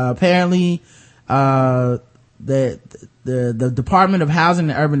 apparently, the Department of Housing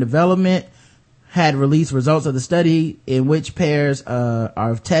and Urban Development had released results of the study in which pairs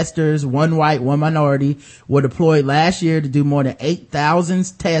of testers, one white, one minority, were deployed last year to do more than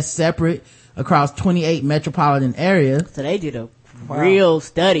 8,000 tests separate across 28 metropolitan areas. So they did a real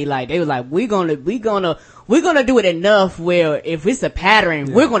study. Like, they were like, we're gonna do it enough where if it's a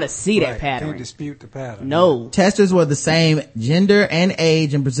pattern, we're gonna see that pattern. Can't dispute the pattern. No. Testers were the same gender and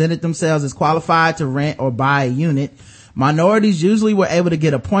age and presented themselves as qualified to rent or buy a unit. Minorities usually were able to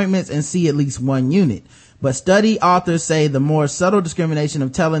get appointments and see at least one unit. But study authors say the more subtle discrimination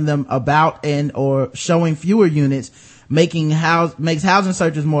of telling them about and or showing fewer units makes housing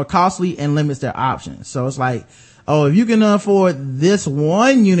searches more costly and limits their options. So it's like, oh, if you can afford this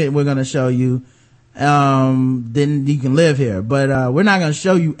one unit we're going to show you, then you can live here. But we're not going to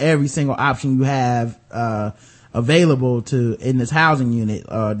show you every single option you have available to in this housing unit,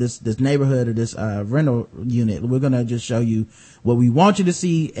 this neighborhood or this rental unit. We're going to just show you what we want you to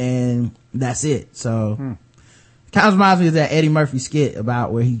see, and that's it. So kind of reminds me of that Eddie Murphy skit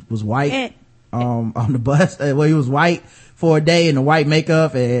about where he was white on the bus, where he was white for a day in the white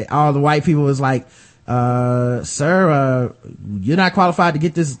makeup, and all the white people was like, sir, you're not qualified to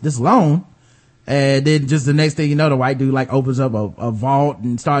get this loan. And then just the next thing you know, the white dude like opens up a vault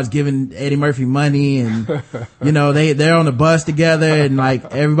and starts giving Eddie Murphy money, and you know, they're on the bus together, and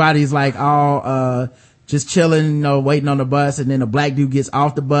like everybody's like all just chilling, you know, waiting on the bus, and then a black dude gets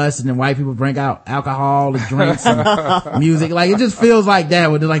off the bus, and then white people bring out alcohol and drinks and music. Like, it just feels like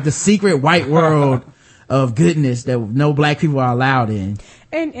that, with like the secret white world of goodness that no black people are allowed in.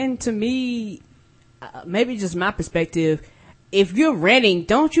 And to me, maybe just my perspective, if you're renting,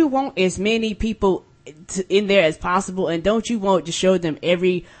 don't you want as many people in there as possible, and don't you want to show them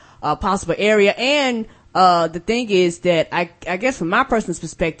every possible area? And the thing is that I guess from my personal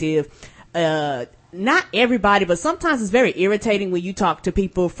perspective, not everybody, but sometimes it's very irritating when you talk to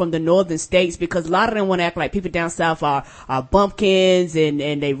people from the northern states, because a lot of them want to act like people down south are bumpkins and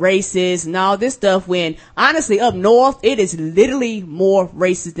they racist and all this stuff, when honestly up north it is literally more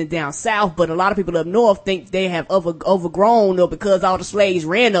racist than down south. But a lot of people up north think they have overgrown, or because all the slaves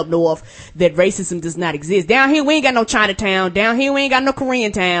ran up north, that racism does not exist. Down here we ain't got no Chinatown. Down here we ain't got no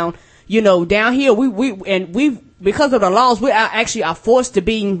Korean town. You know, down here we because of the laws, we are forced to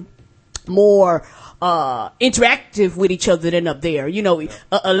be more interactive with each other than up there. You know,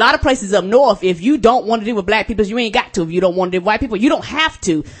 a lot of places up north, if you don't want to deal with black people, you ain't got to. If you don't want to deal with white people, you don't have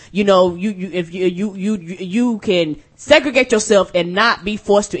to. You know, you can segregate yourself and not be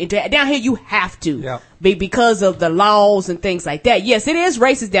forced to interact. Down here you have to. Because of the laws and things like that. Yes, it is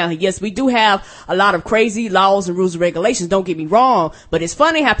racist down here. Yes, we do have a lot of crazy laws and rules and regulations, don't get me wrong, but it's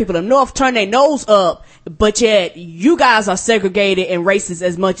funny how people up north turn their nose up, but yet you guys are segregated and racist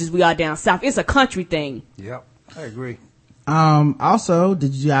as much as we are down south. It's a country thing. Yep, I agree. Also,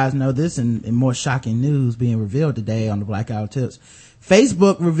 did you guys know this, in more shocking news being revealed today on the Blackout Tips?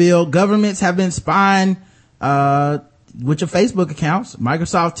 Facebook revealed governments have been spying with your Facebook accounts.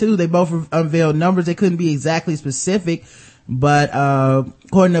 Microsoft too. They both unveiled numbers. They couldn't be exactly specific, but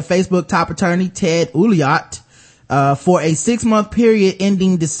according to Facebook top attorney Ted Uliot, for a 6-month period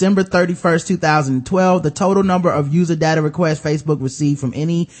ending December 31st, 2012, the total number of user data requests Facebook received from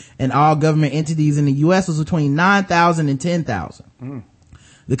any and all government entities in the U.S. was between 9,000 and 10,000.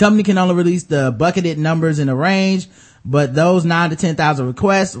 The company can only release the bucketed numbers in a range, but those 9,000 to 10,000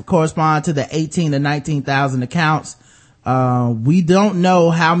 requests correspond to the 18,000 to 19,000 accounts. We don't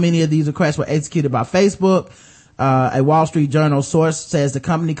know how many of these requests were executed by Facebook. A Wall Street Journal source says the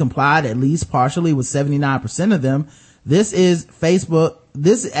company complied at least partially with 79% of them. This, as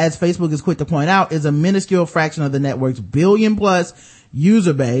Facebook is quick to point out, is a minuscule fraction of the network's billion-plus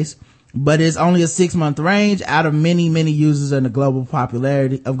user base, but it's only a 6-month range out of many users and the global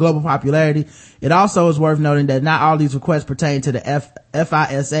popularity. It also is worth noting that not all these requests pertain to the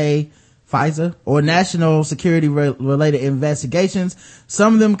FISA or national security related investigations.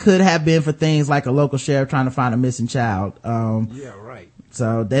 Some of them could have been for things like a local sheriff trying to find a missing child. Yeah, right.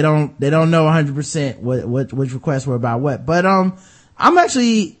 So they don't know 100% which requests were about what. But I'm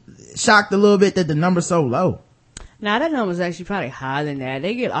actually shocked a little bit that the number's so low. Now that number's actually probably higher than that.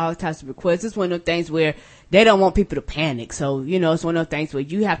 They get all types of requests. It's one of those things where they don't want people to panic. So, you know, it's one of those things where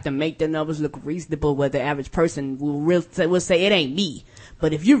you have to make the numbers look reasonable, where the average person will say it ain't me.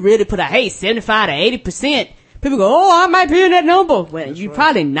 But if you really put 75 to 80%, people go, oh, I might be in that number. Well, you're right.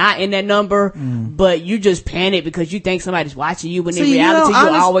 Probably not in that number, but you just panic because you think somebody's watching you, when in reality,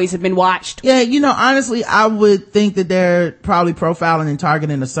 you always have been watched. Yeah, you know, honestly, I would think that they're probably profiling and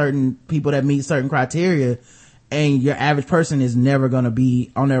targeting a certain people that meet certain criteria, and your average person is never going to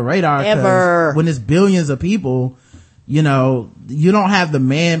be on their radar. Ever. When there's billions of people, you know, you don't have the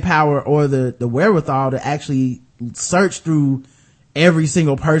manpower or the wherewithal to actually search through every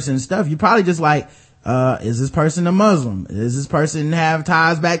single person's stuff. You probably just like, is this person a Muslim? Does this person have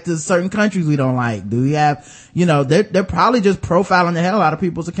ties back to certain countries we don't like? Do we have, you know, they're probably just profiling the hell out of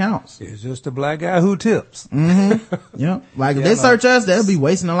people's accounts. It's just a black guy who tips. Yeah. Like if they search us, they'll be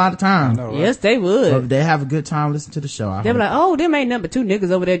wasting a lot of time. know, right? Yes, they would. But they have a good time listening to the show. They'll be like, oh, them ain't nothing but two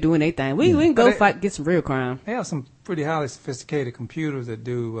niggas over there doing their thing. We can go get some real crime. They have some pretty highly sophisticated computers that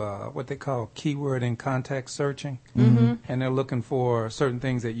do what they call keyword and context searching. And they're looking for certain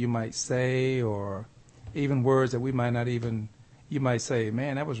things that you might say, or even words that we might not even, you might say,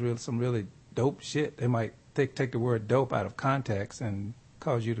 man, that was some really dope shit. They might take the word dope out of context and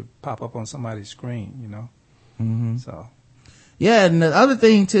cause you to pop up on somebody's screen, you know? So. Yeah, and the other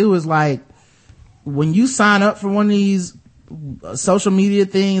thing too is like, when you sign up for one of these social media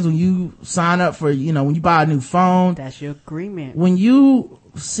things, when you sign up for, you know, when you buy a new phone, That's your agreement. when you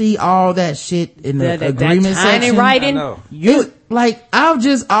see all that shit in the agreement that tiny section, writing, I know. you like, I've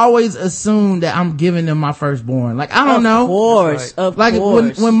just always assumed that I'm giving them my firstborn. Like, I don't know. Of course, Right. of Like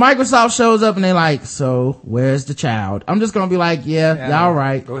course. when Microsoft shows up and they're like, so where's the child? I'm just gonna be like, yeah, y'all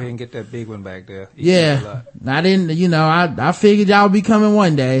right. Go ahead and get that big one back there. Eat it a Yeah. lot. I didn't, you know, I figured y'all would be coming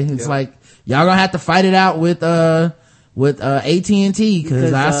one day. It's Yep. like, y'all gonna have to fight it out with AT&T,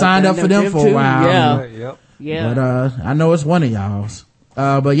 cause I signed up for them for a too, while. yeah. Right, yep. Yeah. But I know it's one of y'all's.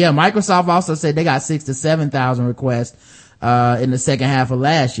 But yeah, Microsoft also said they got 6,000 to 7,000 requests in the second half of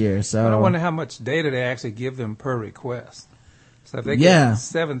last year. So I wonder how much data they actually give them per request. So if they Yeah. get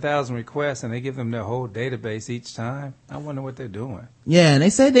 7,000 requests and they give them their whole database each time, I wonder what they're doing. yeah, and they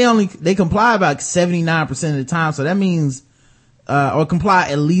say they comply about 79% of the time. So that means or comply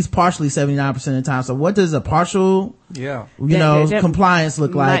at least partially 79% of the time. So what does a partial Yeah. That compliance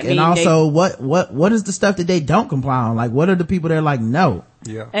look like? might And mean also what is the stuff that they don't comply on? Like, what are the people that are like, no?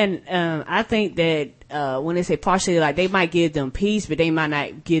 Yeah. And I think that when they say partially, like, they might give them peace, but they might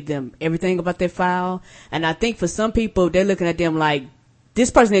not give them everything about their file. And I think for some people, they're looking at them like,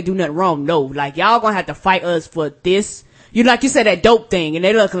 this person didn't do nothing wrong. No, like, y'all gonna have to fight us for this. You like you said, that dope thing, and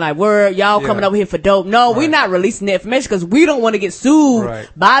they looking like, word, y'all coming over here for dope. No, we're not releasing that information because we don't want to get sued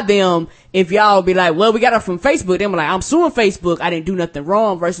by them. If y'all be like, well, we got it from Facebook, then we're like, I'm suing Facebook. I didn't do nothing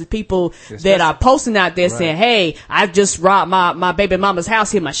wrong. Versus people that are posting out there saying, hey, I just robbed my baby mama's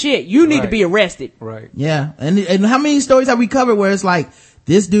house, hid my shit. You need to be arrested. Right. Yeah. And how many stories have we covered where it's like,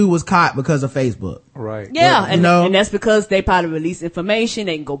 this dude was caught because of Facebook? Right. Yeah, But, you know, and that's because they probably release information.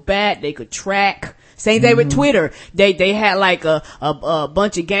 They can go back. They could track. Same thing with Twitter. They had like a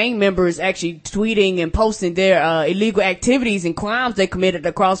bunch of gang members actually tweeting and posting their illegal activities and crimes they committed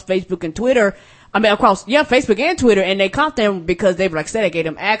across Facebook and Twitter. I mean, across Facebook and Twitter, and they caught them because they, like I said, they gave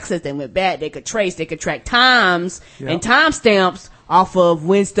them access. They went back. They could trace. They could track times and timestamps off of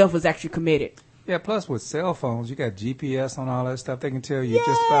when stuff was actually committed. Yeah, plus with cell phones, you got GPS on all that stuff. They can tell you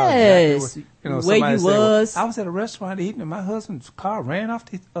just about Yes. exactly where Where somebody you say, well, was. I was at a restaurant eating and my husband's car ran off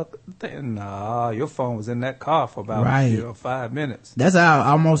the thing. Nah, your phone was in that car for about 5 minutes. That's how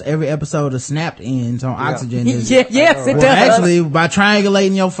almost every episode of Snapped ends on Oxygen. Is, Yes, it does. Actually, by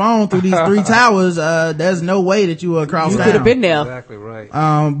triangulating your phone through these 3 towers, there's no way that you were across You town. could have been there. Exactly right.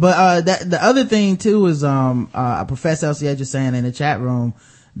 But the other thing too is Professor LCH is saying in the chat room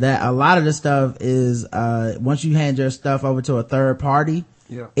that a lot of the stuff is once you hand your stuff over to a third party,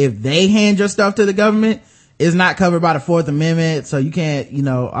 if they hand your stuff to the government, it's not covered by the 4th Amendment. So you can't,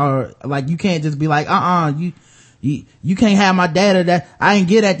 or like you can't just be like, you can't have my data that I didn't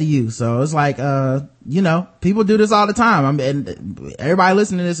get that to you. So it's like, people do this all the time. And everybody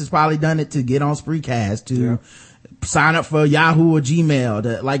listening to this has probably done it to get on Spreecast, to sign up for Yahoo or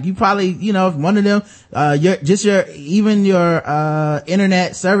Gmail. Like you probably, if one of them, your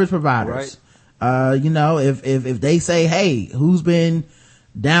internet service providers, if they say, hey, who's been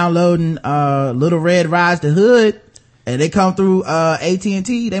downloading, Little Red Rides the Hood, and they come through,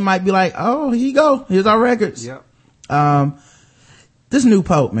 AT&T, they might be like, oh, here you go. Here's our records. Yep. This new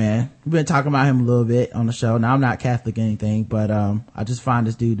Pope, man, we've been talking about him a little bit on the show. Now I'm not Catholic or anything, but, I just find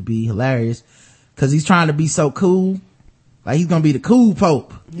this dude to be hilarious. Cause he's trying to be so cool. Like he's gonna be the cool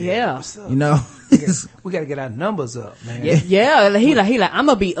Pope. Yeah. We got to get our numbers up, man. Yeah. He like, I'm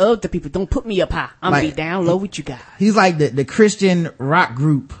gonna be up to people. Don't put me up high. I'm gonna be down low with you guys. He's like the Christian rock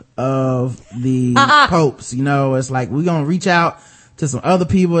group of the popes. It's like we're gonna reach out to some other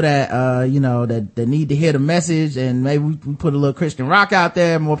people that, that need to hear the message, and maybe we put a little Christian rock out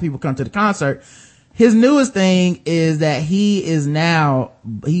there. More people come to the concert. His newest thing is that he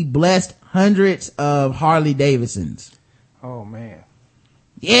blessed hundreds of Harley Davidsons. Oh man.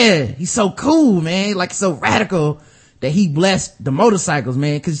 Yeah, he's so cool, man. Like so radical that he blessed the motorcycles,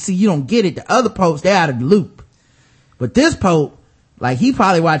 man. Cause see, you don't get it. The other popes, they're out of the loop. But this pope, like, he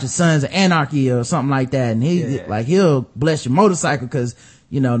probably watches Sons of Anarchy or something like that. And he'll bless your motorcycle cause,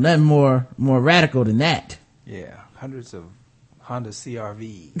 nothing more radical than that. Yeah. Hundreds of Honda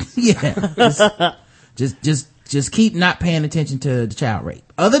CRVs. Yeah. Just keep not paying attention to the child rape.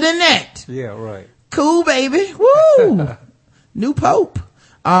 Other than that. Yeah, right. Cool, baby. Woo! New pope.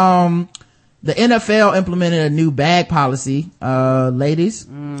 The NFL implemented a new bag policy, ladies.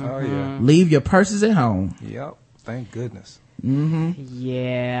 Oh yeah. Leave your purses at home. Yep. Thank goodness.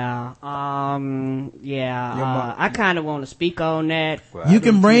 Yeah. I kind of want to speak on that. Well, you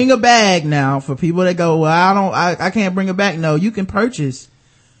can bring a bag now for people that go, well, I can't bring a bag. No, you can purchase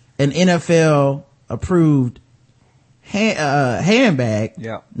an NFL approved handbag.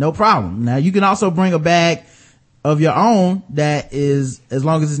 Yeah. No problem. Now you can also bring a bag of your own that is, as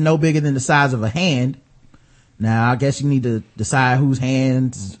long as it's no bigger than the size of a hand. Now I guess you need to decide whose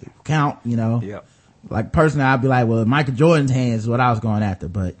hands count, Yep. Like personally, I'd be like, well, Michael Jordan's hands is what I was going after,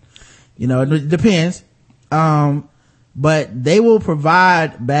 but it depends. But they will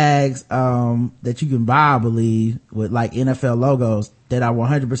provide bags, that you can buy, I believe, with like NFL logos that are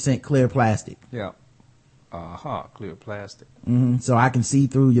 100% clear plastic. Yeah. Clear plastic. So I can see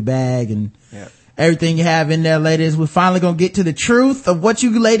through your bag and yeah. everything you have in there, ladies. We're finally gonna get to the truth of what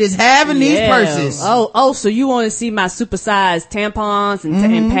you ladies have in these purses. So you want to see my supersized tampons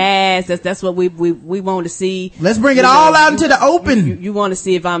and pads? That's what we want to see. Let's bring it all out into the open. You want to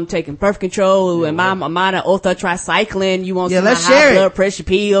see if I'm taking birth control? Am I on orthotricycline? You want to see let's my high share blood pressure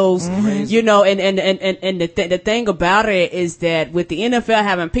pills? And the thing about it is that with the NFL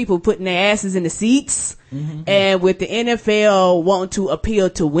having people putting their asses in the seats. And with the NFL wanting to appeal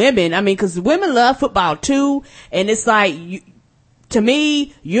to women, I mean, cause women love football too. And it's like, to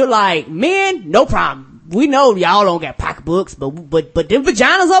me, you're like, men, no problem. We know y'all don't got pocketbooks, but them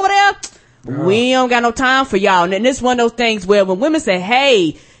vaginas over there, we don't got no time for y'all. And it's one of those things where when women say,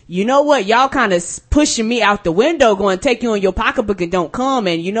 hey, you know what, y'all kind of pushing me out the window, going to take you on your pocketbook and don't come.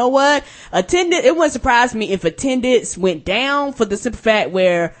 And you know what, it wouldn't surprise me if attendance went down for the simple fact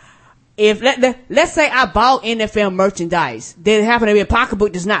where, if let's say I bought NFL merchandise, then happen to be a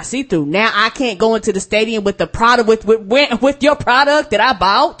pocketbook that's not see through. Now I can't go into the stadium with the product with your product that I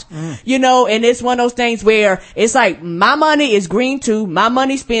bought, and it's one of those things where it's like my money is green too, my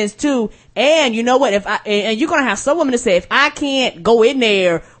money spends too, and you know what? And you're gonna have some women to say if I can't go in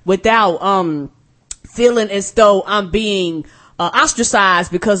there without feeling as though I'm being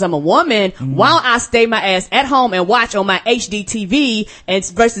ostracized because I'm a woman, while I stay my ass at home and watch on my HD TV and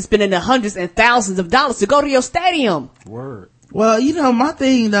versus spending the hundreds and thousands of dollars to go to your stadium. Word. Well, my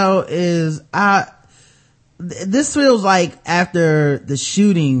thing though is this feels like after the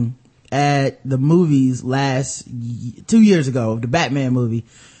shooting at the movies 2 years ago, the Batman movie,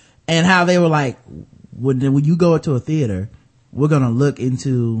 and how they were like, when you go into a theater, we're gonna look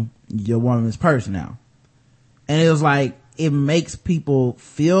into your woman's purse now. And it was like, it makes people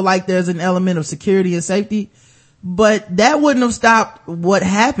feel like there's an element of security and safety, but that wouldn't have stopped what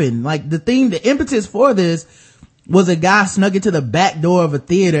happened. Like the impetus for this was a guy snuck into the back door of a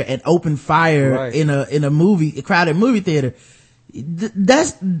theater and opened fire in a crowded movie theater.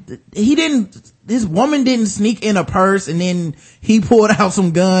 This woman didn't sneak in a purse and then he pulled out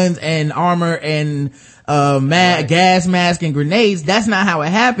some guns and armor and gas mask and grenades. That's not how it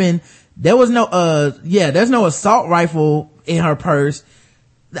happened. There was there's no assault rifle in her purse.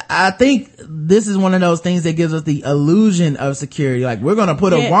 I think this is one of those things that gives us the illusion of security. Like, we're gonna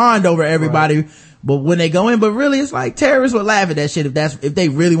put a wand over everybody, but when they go in, but really it's like terrorists would laugh at that shit if they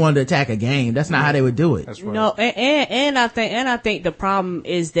really wanted to attack a game. That's not how they would do it. That's right. No, and I think the problem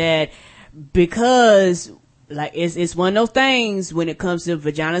is that because like it's one of those things when it comes to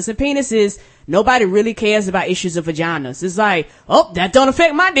vaginas and penises, nobody really cares about issues of vaginas. It's like, oh, that don't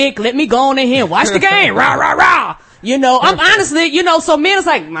affect my dick. Let me go on in here and watch the game. Rah, rah, rah. I'm honestly, so men is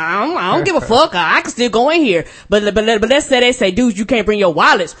like, I don't give a fuck. I can still go in here. But let's say they say, dudes, you can't bring your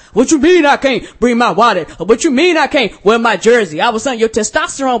wallets. What you mean I can't bring my wallet? What you mean I can't wear my jersey? All of a sudden your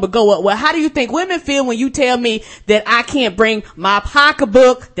testosterone would go up. Well, how do you think women feel when you tell me that I can't bring my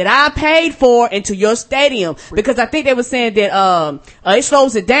pocketbook that I paid for into your stadium? Because I think they were saying that, it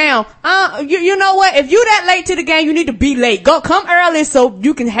slows it down. You know what? If you that late to the game, you need to be late. Come early so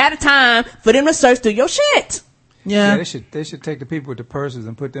you can have the time for them to search through your shit. Yeah, they should take the people with the purses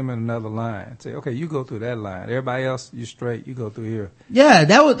and put them in another line. Say, okay, you go through that line. Everybody else, you straight. You go through here. Yeah,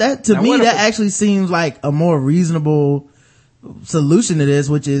 that actually seems like a more reasonable solution to this,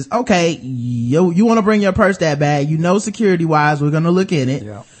 which is, okay, you want to bring your purse that bad. Security wise, we're going to look in it.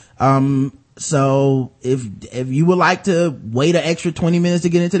 Yeah. So if you would like to wait an extra 20 minutes to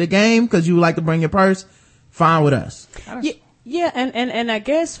get into the game because you would like to bring your purse, fine with us. Yeah, and I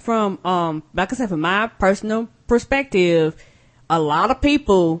guess from like I said, from my personal perspective, a lot of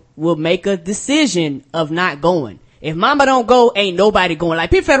people will make a decision of not going. If mama don't go, ain't nobody going.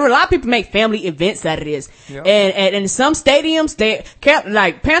 Like a lot of people make family events out of this. Yep. And in some stadiums,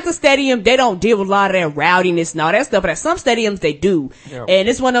 like Panther Stadium, they don't deal with a lot of that rowdiness and all that stuff, but at some stadiums they do. Yep. And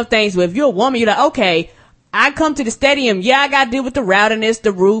it's one of those things where if you're a woman, you're like, okay, I come to the stadium, yeah, I gotta deal with the rowdiness,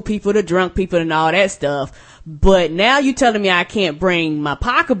 the rude people, the drunk people and all that stuff. But now you telling me I can't bring my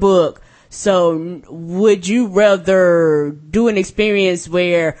pocketbook. So would you rather do an experience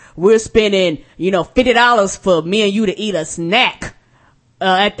where we're spending, $50 for me and you to eat a snack,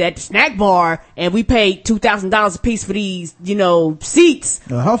 at that snack bar, and we paid $2,000 a piece for these, seats?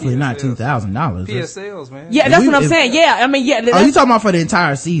 Hopefully not $2,000. PSLs, man. Yeah, that's what I'm saying. Yeah, I mean, yeah. Oh, you talking about for the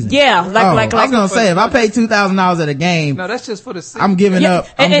entire season? Yeah, like I was gonna say, if I paid $2,000 at a game, no, that's just for the season. I'm giving up.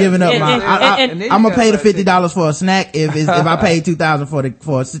 I'm gonna pay the $50 for a snack if I paid $2,000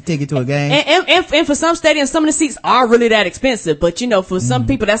 for a ticket to a game. And for some stadiums, some of the seats are really that expensive, but for some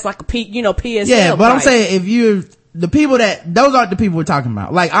people that's like a PSL. Yeah, but I'm saying if you're the people those aren't the people we're talking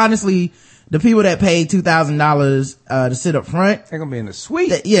about. Like, honestly, the people that paid $2,000 to sit up front, they're gonna be in the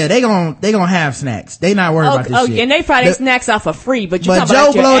suite. They gonna have snacks. They not worried about this shit. And they probably snacks out for free. But Joe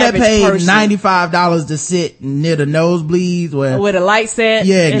Blow that paid $95 to sit near the nosebleeds with a light set.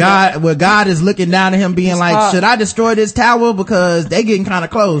 Yeah, God is looking down at him, being like, should I destroy this tower because they getting kind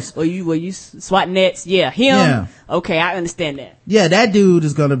of close? Well, you swat nets. Yeah, him. Yeah. Okay, I understand that. Yeah, that dude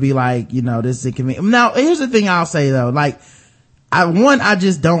is gonna be like, this is inconvenient. Now, here's the thing I'll say though, like. I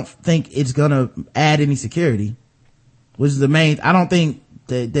just don't think it's gonna add any security, which is the main. I don't think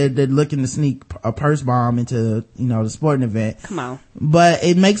that they're looking to sneak a purse bomb into, the sporting event. Come on. But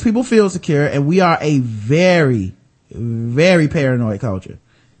it makes people feel secure, and we are a very, very paranoid culture.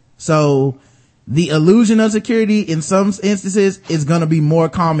 So the illusion of security in some instances is gonna be more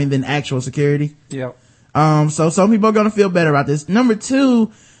calming than actual security. Yep. So some people are gonna feel better about this. Number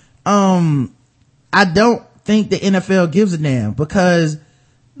two, I don't think the NFL gives a damn because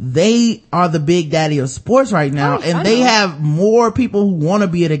they are the big daddy of sports right now, and they have more people who want to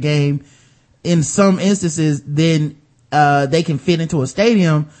be at a game in some instances than they can fit into a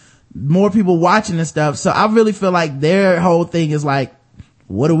stadium. More people watching and stuff. So I really feel like their whole thing is like,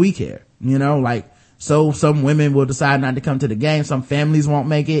 what do we care? So some women will decide not to come to the game. Some families won't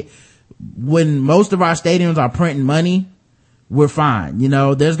make it. When most of our stadiums are printing money, we're fine.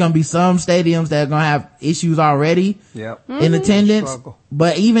 There's going to be some stadiums that are going to have issues already in attendance.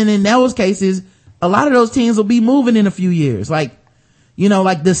 But even in those cases, a lot of those teams will be moving in a few years. Like,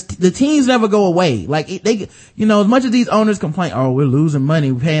 the teams never go away. Like they, as much as these owners complain, oh, we're losing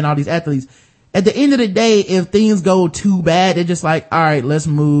money, we're paying all these athletes. At the end of the day, if things go too bad, they're just like, all right, let's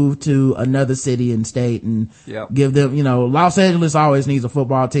move to another city and state and give them, Los Angeles always needs a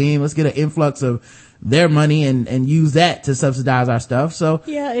football team. Let's get an influx of their money and use that to subsidize our stuff. So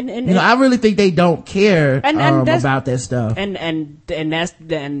I really think they don't care about that stuff. And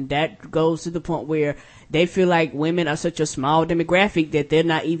that goes to the point where they feel like women are such a small demographic that they're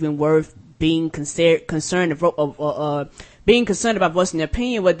not even worth being concerned about voicing their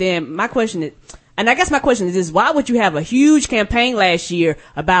opinion. But then my question is, and I guess my question is this: why would you have a huge campaign last year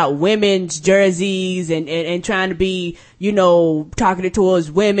about women's jerseys and trying to be, targeted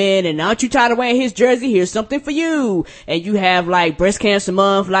towards women? And aren't you tired of wearing his jersey? Here's something for you. And you have like breast cancer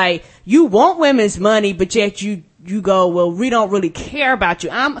month. Like, you want women's money, but yet you go, well, we don't really care about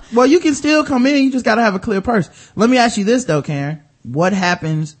you. Well, you can still come in. You just got to have a clear purse. Let me ask you this though, Karen. What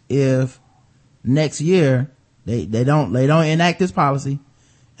happens if next year they don't enact this policy?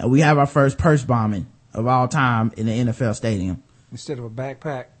 And we have our first purse bombing of all time in the NFL stadium. Instead of a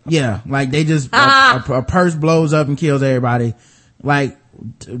backpack. Yeah, like they just, a purse blows up and kills everybody. Like,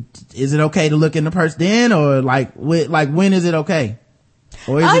 is it okay to look in the purse then? Or when is it okay?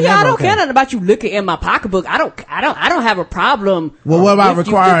 Or is it never I don't okay? care nothing about you looking in my pocketbook. I don't have a problem. Well, what about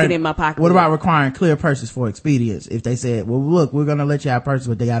requiring, in my pocketbook? What about requiring clear purses for expedience? If they said, well, look, we're going to let you have purses,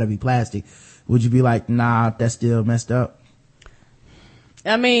 but they got to be plastic. Would you be like, nah, that's still messed up?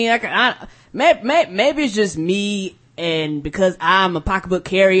 I mean, maybe it's just me, and because I'm a pocketbook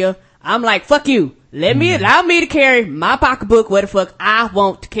carrier, I'm like, fuck you. Allow me to carry my pocketbook where the fuck I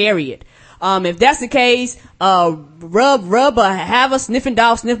want to carry it. If that's the case, have a sniffing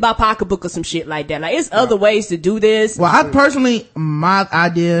dog sniff my pocketbook or some shit like that. Like, it's other ways to do this. Well, I personally, my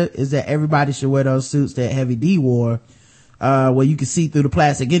idea is that everybody should wear those suits that Heavy D wore, where you can see through the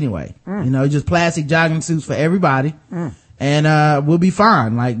plastic anyway. Just plastic jogging suits for everybody. and we'll be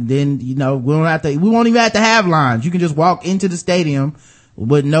fine. Like, then, we won't even have to have lines. You can just walk into the stadium,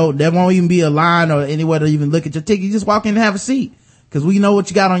 but there won't even be a line or anywhere to even look at your ticket. You just walk in and have a seat, because we know what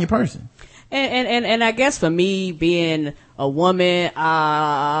you got on your person. And I guess for me, being a woman,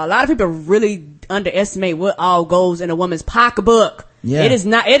 a lot of people really underestimate what all goes in a woman's pocketbook. Yeah. It is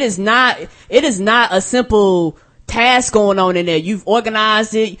not a simple task going on in there. You've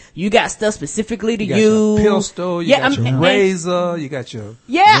organized it. You got stuff specifically to you got your pistol, you got your razor, you got your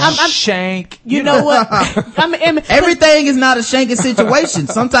shank. You know what? Everything is not a shanking situation.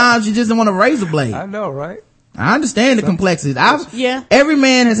 Sometimes you just don't want a razor blade. I know, right? I understand the complexity. Every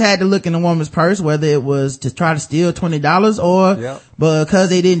man has had to look in a woman's purse, whether it was to try to steal $20 or because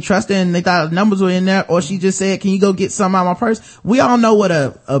they didn't trust her and they thought numbers were in there, or she just said, can you go get something out of my purse? We all know what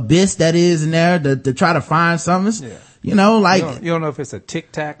a abyss that is in there to try to find something. Yeah. You don't know if it's a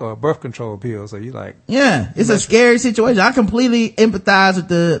Tic Tac or a birth control pill, so you like. Yeah, it's a scary situation. I completely empathize with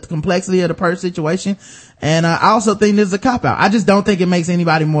the complexity of the purse situation. And I also think this is a cop-out. I just don't think it makes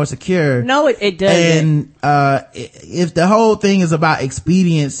anybody more secure. No, it doesn't. And if the whole thing is about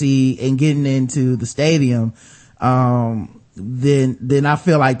expediency and getting into the stadium, then I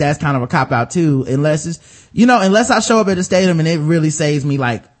feel like that's kind of a cop-out too. Unless I show up at the stadium and it really saves me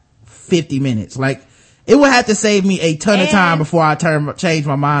like 50 minutes. Like, it would have to save me a ton of time before I change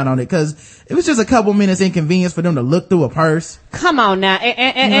my mind on it, because it was just a couple minutes inconvenience for them to look through a purse. Come on now.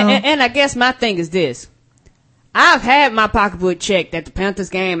 And I guess my thing is this. I've had my pocketbook checked at the Panthers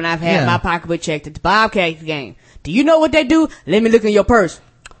game, and I've had my pocketbook checked at the Bobcats game. Do you know what they do? Let me look in your purse.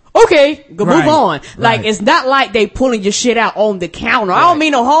 Okay, move on. Like, it's not like they pulling your shit out on the counter. I don't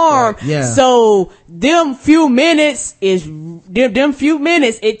mean no harm. Yeah. So them few minutes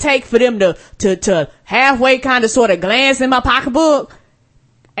it takes for them to halfway kind of sort of glance in my pocketbook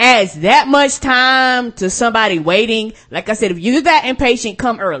adds that much time to somebody waiting. Like I said, if you're that impatient,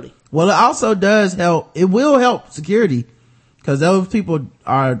 come early. Well, it also does help. It will help security, because those people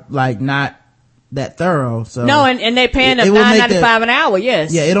are like not that thorough. So no, and they're paying them $9.95 an hour.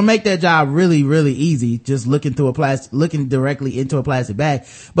 Yes. Yeah, it'll make their job really, really easy. Just looking directly into a plastic bag.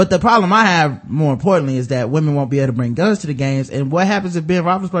 But the problem I have, more importantly, is that women won't be able to bring guns to the games. And what happens if Ben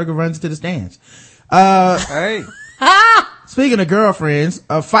Roethlisberger runs to the stands? Hey. Speaking of girlfriends,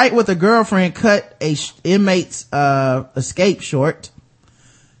 a fight with a girlfriend cut a inmate's escape short.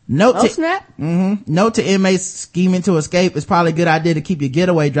 Note to inmates scheming to escape. It's probably a good idea to keep your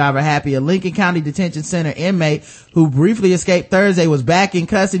getaway driver happy. A Lincoln County Detention Center inmate who briefly escaped Thursday was back in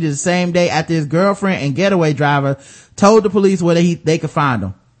custody the same day after his girlfriend and getaway driver told the police where they could find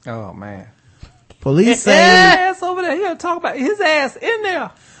him. Oh man. Police say his ass over there. You gotta talk about his ass in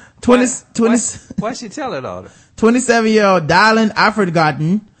there. Why she tell it all? 27-year-old Dylan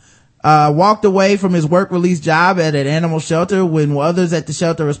Aftergarten walked away from his work release job at an animal shelter when others at the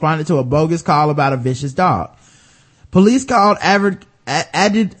shelter responded to a bogus call about a vicious dog. Police called Afden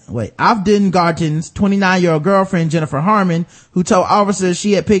Garten's 29-year-old girlfriend, Jennifer Harmon, who told officers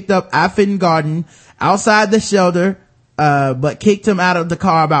she had picked up Afden Garten outside the shelter, but kicked him out of the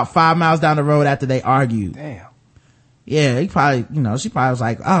car about 5 miles down the road after they argued. Damn. Yeah, she probably was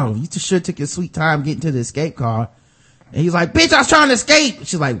like, oh, you sure took your sweet time getting to the escape car. And he's like, bitch, I was trying to escape.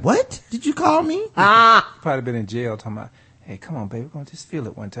 She's like, what? Did you call me? Probably been in jail talking about, hey, come on, baby, we're going to just feel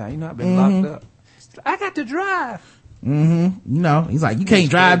it one time. You know, I've been locked up. I got to drive. He's like, you can't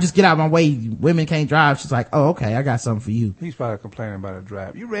drive, just get out of my way. Women can't drive. She's like, oh, okay, I got something for you. He's probably complaining about a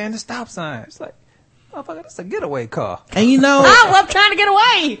drive. You ran the stop sign. It's like, motherfucker, that's a getaway car. And I'm trying to get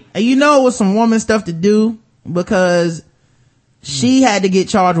away. And it was some woman stuff to do, because she had to get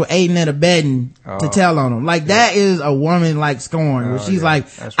charged with aiding and abetting to tell on him. Like, that is a woman like scorn, where she's like,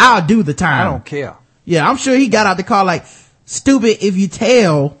 right. I'll do the time. I don't care. Yeah, I'm sure he got out the car like, stupid, if you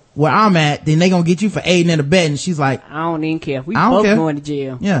tell where I'm at, then they gonna get you for aiding and abetting. She's like, I don't even care. We both going to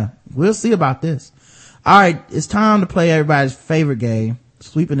jail. Yeah, we'll see about this. All right, it's time to play everybody's favorite game,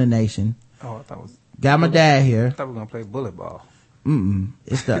 Sweeping the Nation. Oh, I thought it was... Got my dad here. I thought we were gonna play bullet ball.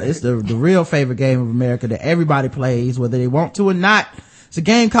 It's the real favorite game of America that everybody plays, whether they want to or not. It's a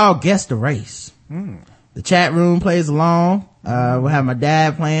game called Guess the Race. The chat room plays along. We'll have my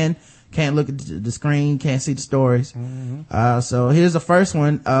dad playing. Can't look at the screen, can't see the stories. So here's the first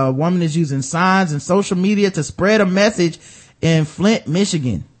one. A woman is using signs and social media to spread a message in Flint,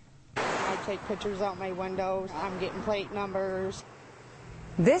 Michigan. I take pictures out my windows. I'm getting plate numbers.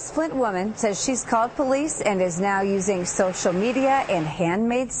 This Flint woman says she's called police and is now using social media and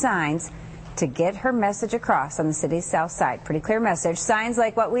handmade signs to get her message across on the city's south side. Pretty clear message. Signs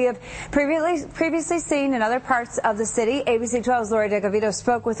like what we have previously seen in other parts of the city. ABC 12's Lori DeGavito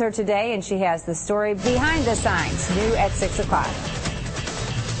spoke with her today, and she has the story behind the signs, new at 6 o'clock.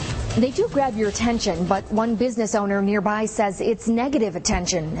 They do grab your attention, but one business owner nearby says it's negative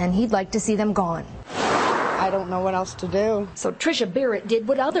attention, and he'd like to see them gone. I don't know what else to do. So Trisha Barrett did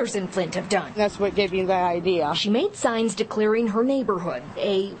what others in Flint have done. That's what gave me the idea. She made signs declaring her neighborhood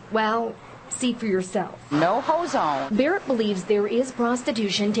see for yourself. No hoe zone. Barrett believes there is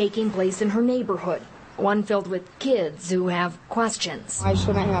prostitution taking place in her neighborhood, one filled with kids who have questions. I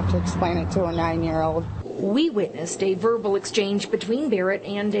shouldn't have to explain it to a 9-year-old. We witnessed a verbal exchange between Barrett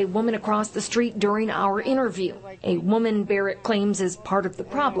and a woman across the street during our interview. A woman Barrett claims is part of the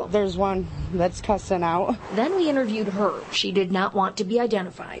problem. There's one that's cussing out. Then we interviewed her. She did not want to be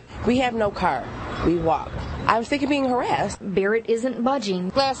identified. We have no car. We walk. I was thinking being harassed. Barrett isn't budging.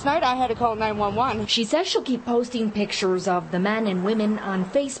 Last night I had to call 911. She says she'll keep posting pictures of the men and women on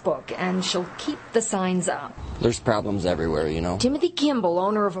Facebook, and she'll keep the signs up. There's problems everywhere, you know. Timothy Kimball,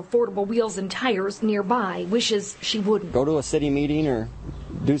 owner of Affordable Wheels and Tires nearby, wishes she wouldn't. Go to a city meeting or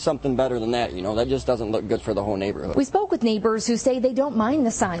do something better than that, you know. That just doesn't look good for the whole neighborhood. We spoke with neighbors who say they don't mind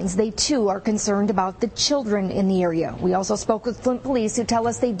the signs. They, too, are concerned about the children in the area. We also spoke with Flint police who tell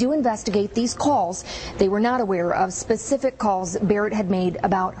us they do investigate these calls. They were not aware of specific calls Barrett had made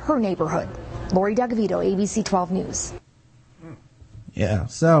about her neighborhood. Lori DeGavito, ABC 12 News. Yeah,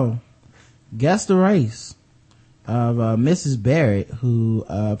 so guess the race of Mrs. Barrett, who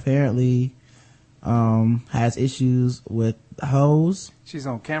apparently has issues with hoes. She's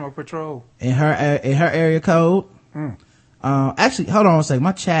on camera patrol in her area code. Actually, hold on a second.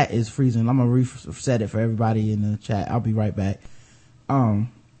 My chat is freezing. I'm gonna reset it for everybody in the chat. I'll be right back. I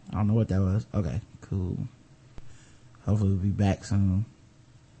don't know what that was. Okay, cool. Hopefully we'll be back soon.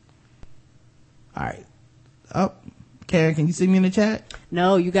 All right. Oh, Karen, can you see me in the chat?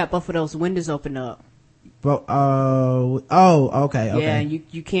 No, you got both of those windows open up. But okay. Yeah,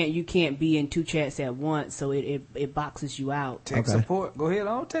 you can't be in two chats at once, so it boxes you out. Tech support. Go ahead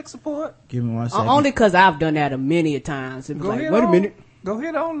on tech support. Give me 1 second. Only because I've done that many a times. It was like, wait a minute. Go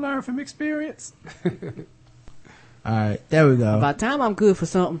ahead on, learn from experience. All right, there we go. By the time I'm good for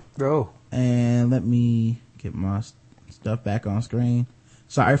something. Go. And let me get my stuff back on screen.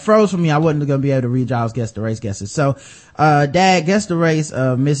 Sorry, it froze for me. I wasn't going to be able to read y'all's guess the race guesses. So, Dad, guess the race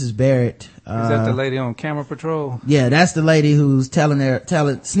of Mrs. Barrett. Is that the lady on camera patrol? Yeah, that's the lady who's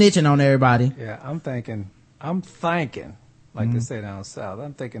snitching on everybody. Yeah, I'm thinking, like they say down south,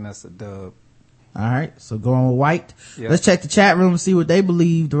 I'm thinking that's a dub. All right, so going with white. Yep. Let's check the chat room and see what they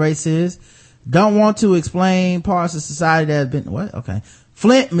believe the race is. Don't want to explain parts of society that has been, what? Okay.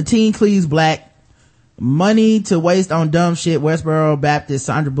 Flint, Mateen Cleaves, black. Money to waste on dumb shit, Westboro Baptist,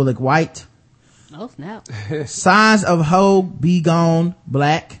 Sandra Bullock, white. Oh, snap. Signs of hoe, be gone,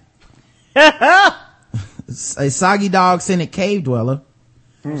 black. A soggy dog Senate cave dweller.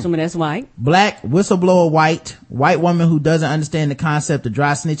 Assuming that's white. Black, whistleblower, white. White woman who doesn't understand the concept of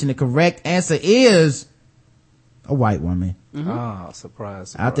dry snitching. The correct answer is a white woman. Oh,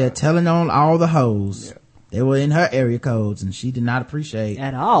 surprise. Out there telling on all the hoes. Yeah. They were in her area codes and she did not appreciate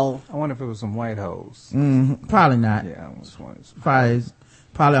at all. I wonder if it was some white hoes. Probably not. Yeah, I was wondering.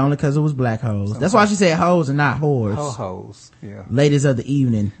 Probably only because it was black hoes. That's why she said hoes and not whores. Ho-hos, yeah. Ladies of the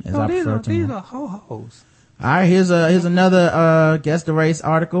evening, as I prefer to them. These are ho-hos. All right, here's another guess the race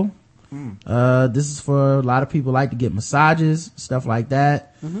article. This is for a lot of people like to get massages, stuff like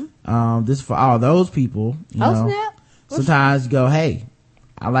that. This is for all those people. You know, snap. Sometimes you go, hey,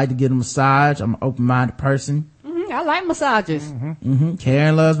 I like to get a massage. I'm an open-minded person. I like massages.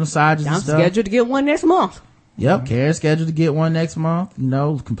 Karen loves massages. I'm and stuff. scheduled to get one next month. Yep, Karen's scheduled to get one next month. You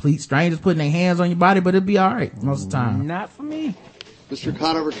know, complete strangers putting their hands on your body, but it'll be all right most of the time. Not for me. Mr.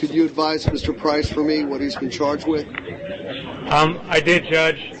 Conover, could you advise Mr. Price for me what he's been charged with? I did,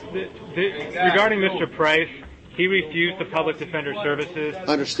 Judge. Regarding Mr. Price, he refused the public defender services. I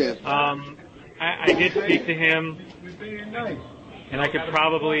understand. I did speak to him, and I could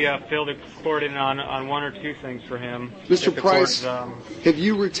probably fill the court in on one or two things for him. Mr. Price, have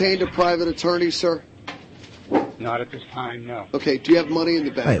you retained a private attorney, sir? Not at this time, no. Okay, do you have money in the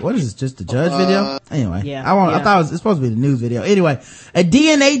bank? Wait, what is this, just the judge video? Anyway, yeah, I thought it's supposed to be the news video. Anyway, a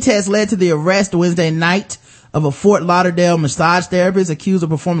DNA test led to the arrest Wednesday night of a Fort Lauderdale massage therapist accused of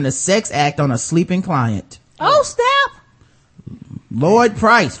performing a sex act on a sleeping client. Oh, snap! Lloyd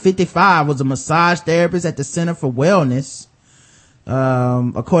Price, 55, was a massage therapist at the Center for Wellness,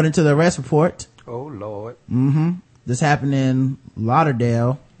 according to the arrest report. Oh, Lord. This happened in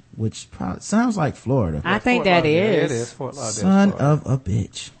Lauderdale. which probably sounds like Florida. I think that is. Yeah, it is. Fort Lauderdale, Son Florida. of a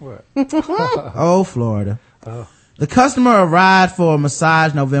bitch. What? Oh, Florida. Oh. The customer arrived for a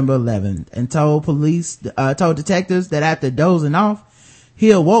massage November 11th and told detectives that after dozing off,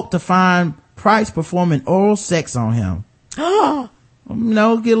 he awoke to find Price performing oral sex on him. Get a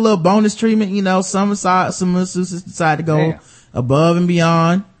little bonus treatment. Some masseuses decide to go above and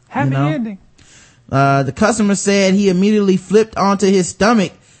beyond. Happy ending. The customer said he immediately flipped onto his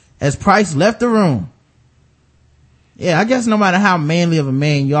stomach as Price left the room. Yeah, I guess no matter how manly of a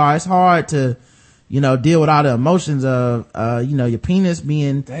man you are, it's hard to, deal with all the emotions of, your penis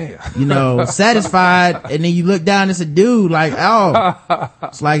being, satisfied. And then you look down, it's a dude like,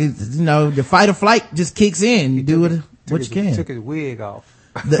 it's like, the fight or flight just kicks in. You do what you can. Took his wig off.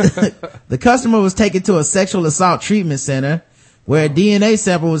 The customer was taken to a sexual assault treatment center where a DNA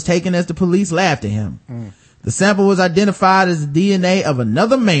sample was taken as the police laughed at him. The sample was identified as the DNA of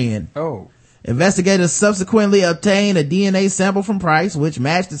another man. Investigators subsequently obtained a DNA sample from Price, which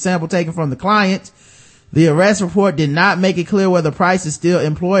matched the sample taken from the client. The arrest report did not make it clear whether Price is still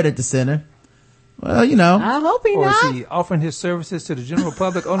employed at the center. Well, I hope he or not. is he offering his services to the general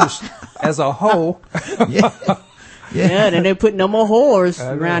public as a whole? Yeah, then they put no more whores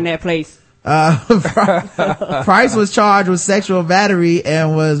around that place. Price was charged with sexual battery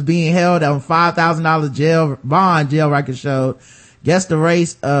and was being held on $5,000 jail record showed. Guess the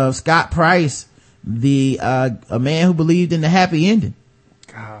race of Scott Price, a man who believed in the happy ending.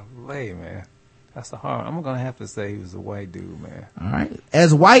 Golly, man. That's I'm gonna have to say he was a white dude, man. All right.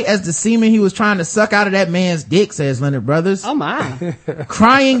 As white as the semen he was trying to suck out of that man's dick, says Leonard Brothers. Oh my.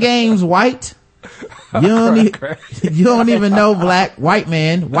 Crying games white. You don't even know black, white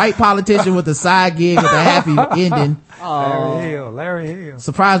man, white politician with a side gig with a happy ending. Larry Hill.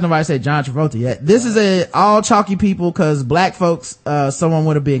 Surprised nobody said John Travolta yet. This is all chalky people cause black folks, someone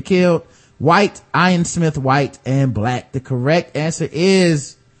would have been killed. White, Ian Smith white, and black. The correct answer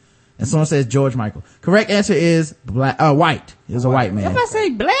is, and someone says George Michael. Correct answer is white. It was a white man. If I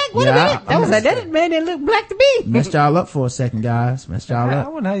say black, what a minute. That man didn't look black to me. Messed y'all up for a second, guys. Messed y'all up. I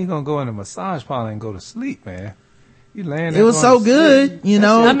wonder how you gonna go in a massage parlor and go to sleep, man. You laying there. It was so good,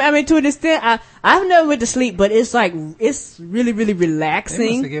 I mean, to an extent, I've never went to sleep, but it's like, it's really, really They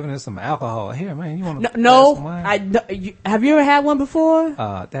relaxing. must have given us some alcohol. Here, man, you want to No, have you ever had one before?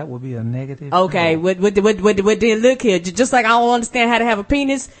 That would be a negative. Okay, what they look here, just like I don't understand how to have a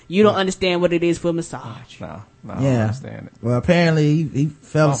penis, you don't understand what it is for a massage. No, I don't understand it. Well, apparently he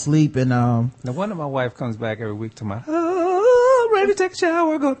fell asleep and No wonder my wife comes back every week to my ready to take a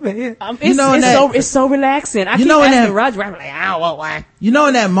shower, go to bed. It's so relaxing. I keep asking Roger, I'm like, I don't want one.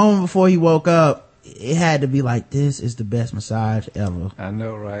 In that moment before he woke up, it had to be like, this is the best massage ever. I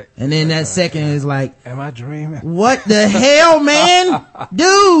know, right? And then that second is like, am I dreaming? What the hell, man?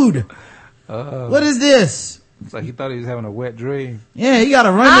 Dude! What is this? It's like he thought he was having a wet dream. Yeah, you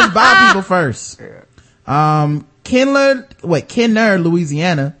gotta run this by people first. Kenner,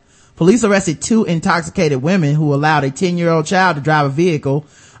 Louisiana. Police arrested 2 intoxicated women who allowed a 10-year-old child to drive a vehicle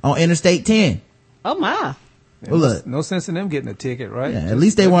on Interstate 10. Oh my. Well, look. No sense in them getting a ticket, right? Yeah, at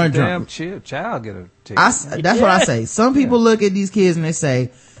least they weren't drunk. Child get a ticket. That's what I say. Some people look at these kids and they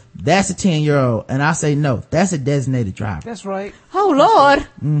say, that's a 10-year-old. And I say, no, that's a designated driver. That's right. Oh, Lord.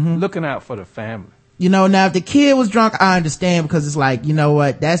 Mm-hmm. Looking out for the family. Now if the kid was drunk, I understand because it's like, you know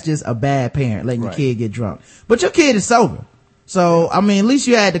what? That's just a bad parent letting your kid get drunk. But your kid is sober. So, I mean, at least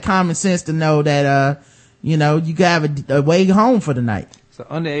you had the common sense to know that, you could have a way home for the night. So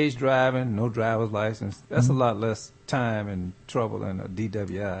underage driving, no driver's license. That's a lot less time and trouble than a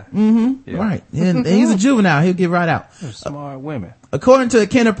DWI. Mm-hmm. Yeah. Right. And he's a juvenile. He'll get right out. They're smart women. According to a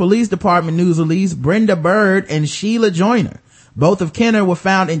Kenner Police Department news release, Brenda Bird and Sheila Joyner, both of Kenner, were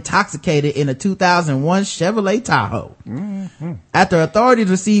found intoxicated in a 2001 Chevrolet Tahoe. Mm-hmm. After authorities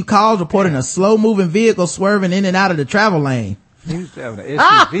received calls reporting a slow-moving vehicle swerving in and out of the travel lane. He was having an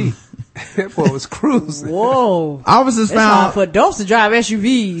SUV. That boy was cruising. Whoa. Officers it's hard for adults to drive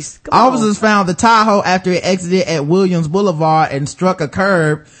SUVs. Officers found the Tahoe after it exited at Williams Boulevard and struck a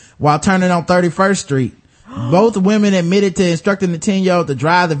curb while turning on 31st Street. Both women admitted to instructing the 10-year-old to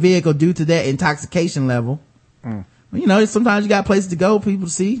drive the vehicle due to their intoxication level. Sometimes you got places to go, people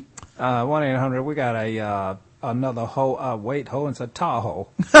to see. 1-800, we got another hoe, it's a Tahoe.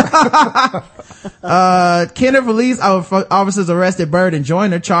 Kenner police officers arrested Bird and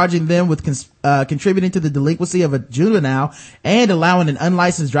Joyner, charging them with contributing to the delinquency of a juvenile and allowing an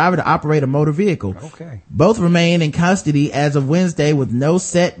unlicensed driver to operate a motor vehicle. Okay. Both remain in custody as of Wednesday with no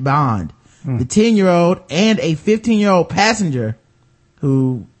set bond. The 10-year-old and a 15-year-old passenger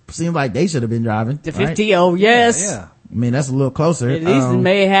who seemed like they should have been driving. The 50-year-old, yes. Yeah. I mean, that's a little closer. At least it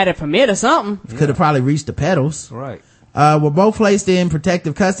may have had a permit or something. Could have probably reached the pedals. Right. Were both placed in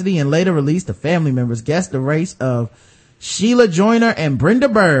protective custody and later released to family members. Guess the race of Sheila Joyner and Brenda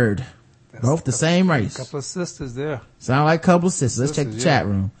Bird. Both the same race. A couple of sisters there. Sound like a couple of sisters. Let's check the chat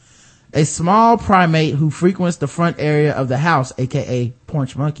room. A small primate who frequents the front area of the house, aka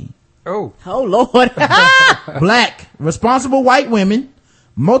Porch Monkey. Oh Lord. Black, responsible white women,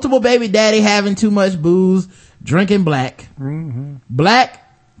 multiple baby daddy having too much booze, drinking black. Mm-hmm. Black,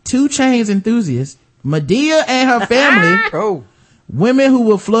 2 Chainz enthusiast, Madea and her family. Women who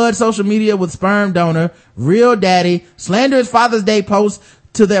will flood social media with sperm donor, real daddy, slanderous Father's Day posts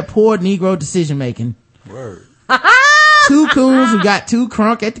to their poor Negro decision making. Word. 2 coons who got too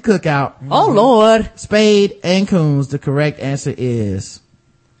crunk at the cookout. Oh Lord. Spade and coons. The correct answer is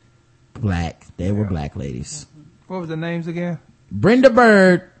black. They were black ladies. What were the names again? Brenda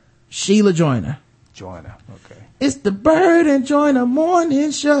Bird, Sheila Joyner. Joyner. Okay. It's the Bird and Joyner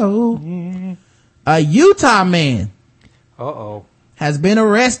morning show. A Utah man has been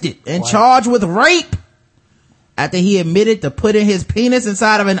arrested and charged with rape after he admitted to putting his penis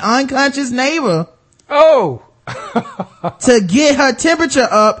inside of an unconscious neighbor to get her temperature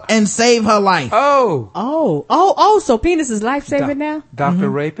up and save her life. So penis is life-saving now? Dr.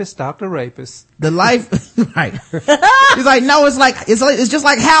 Rapist. The life, right. He's like, no, it's just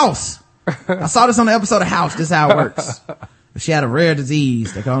like House. I saw this on the episode of House. This is how it works. She had a rare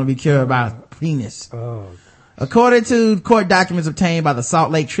disease that can only be cured by penis. According to court documents obtained by the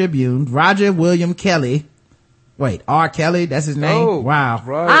Salt Lake Tribune, Roger William Kelly, R. Kelly, that's his name? Wow.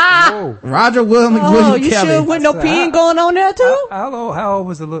 Right. Roger William Kelly. You sure with no peeing going on there too? How old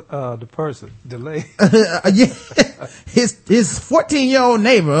was the person? The lady? His 14-year-old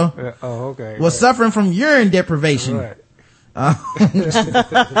neighbor was suffering from urine deprivation. Right.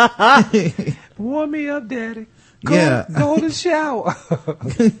 Warm me up, daddy. Go to the shower.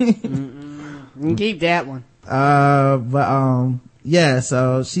 Keep that one.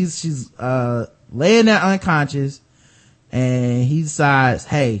 So she's laying there unconscious, and he decides,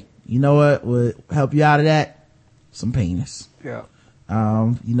 hey, you know what would help you out of that? Some penis. Yeah.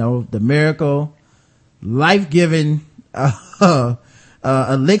 The miracle, life-giving,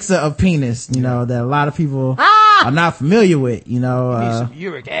 elixir of penis, that a lot of people are not familiar with, Need some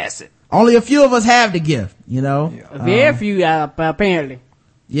uric acid. Only a few of us have the gift, Very few, apparently.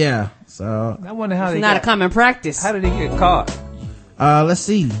 Yeah, so. I wonder how it's not a common practice. How did he get caught? Let's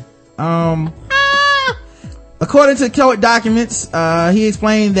see. According to court documents, he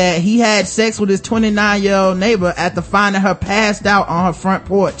explained that he had sex with his 29-year-old neighbor after finding her passed out on her front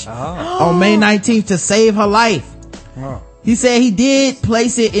porch on May 19th to save her life. He said he did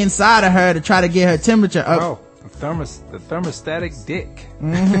place it inside of her to try to get her temperature up. The thermostatic dick.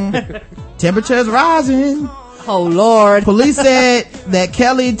 Temperature is rising. Oh Lord. Police said that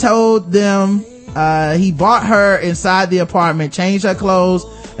Kelly told them he brought her inside the apartment, changed her clothes,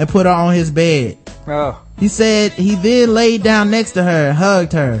 and put her on his bed. He said he then laid down next to her and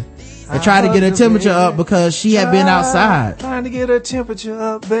hugged her and tried to get her temperature up because she had been outside. Trying to get her temperature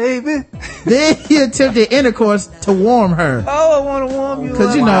up, baby. Then he attempted intercourse to warm her. I want to warm you up.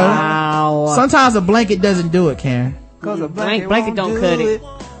 Because, sometimes a blanket doesn't do it, Karen. Because a blanket don't cut it.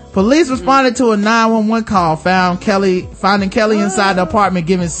 Police responded to a 911 call, finding Kelly inside the apartment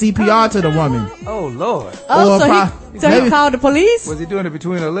giving CPR to the woman. Oh Lord. So he called the police? Was he doing it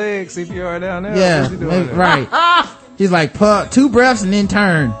between her legs, CPR down there? Yeah, right. He's like, 2 breaths and then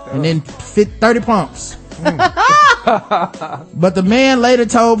turn, and then 30 pumps. But the man later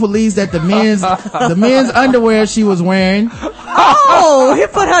told police that the men's underwear she was wearing. He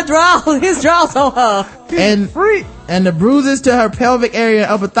put his drawers on her. And the bruises to her pelvic area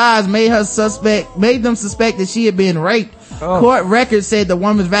and upper thighs made them suspect that she had been raped. Court records said the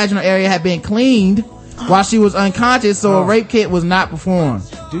woman's vaginal area had been cleaned while she was unconscious, so a rape kit was not performed.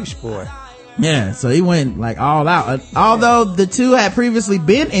 Douche boy. Yeah, so he went all out. Although the two had previously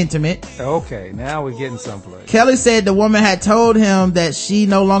been intimate. Okay, now we're getting someplace. Kelly said the woman had told him that she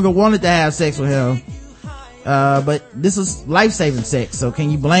no longer wanted to have sex with him. But this was life-saving sex, so can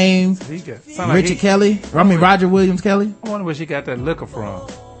you blame Roger Williams Kelly? I wonder where she got that liquor from.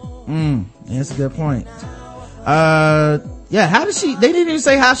 That's a good point. How did they didn't even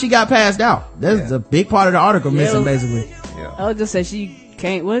say how she got passed out. That's a big part of the article missing, basically. I would just say she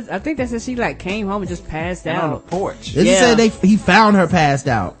came, I think they said she came home and just passed out. On the porch. They just said he found her passed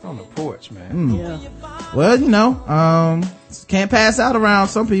out. On the porch, man. Yeah. Well, can't pass out around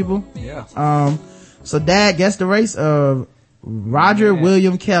some people. Yeah. So Dad, guess the race of Roger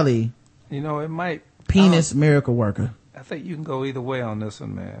William Kelly. It might. Penis miracle worker. I think you can go either way on this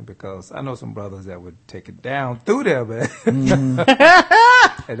one, man, because I know some brothers that would take it down through there, man.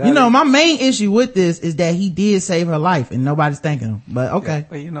 You know, my main issue with this is that he did save her life and nobody's thanking him. But okay. Yeah,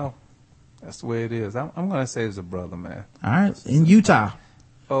 but you know, that's the way it is. I'm going to say it's a brother, man. All right. In Utah.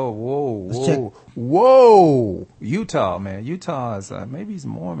 Oh, whoa. Utah, man. Utah is, maybe he's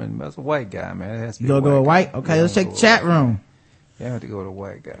Mormon. That's a white guy, man. It has to be You gonna go with white? Okay, let's check the chat room. Yeah, I have to go with a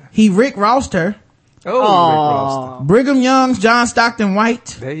white guy. He Rick Rossed her. Oh, Rick Rossed. Brigham Young's John Stockton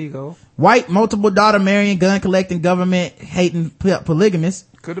White. There you go. White, multiple daughter marrying, gun collecting, government hating polygamist.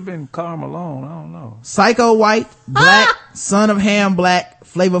 Could have been Karl Malone. I don't know. Psycho White, Black, Son of Ham Black,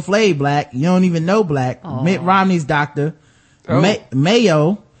 Flavor Flav Black, You Don't Even Know Black, Mitt Romney's doctor,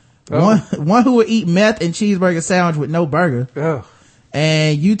 Mayo, one who would eat meth and cheeseburger sandwich with no burger,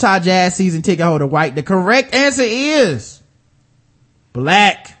 and Utah Jazz season ticket holder White. The correct answer is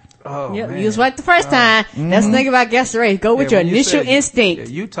Black. Oh, yep, you was right the first time. That's the thing about guess the race. Go with your initial instinct.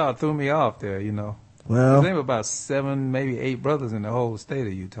 Utah threw me off there, you know. Well, there's about 7, maybe 8 brothers in the whole state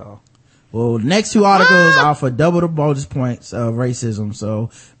of Utah. Well, the next 2 articles are for double the bonus points of racism. So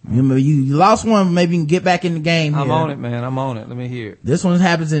remember, you lost one, maybe you can get back in the game here. I'm on it, man. I'm on it. Let me hear it. This one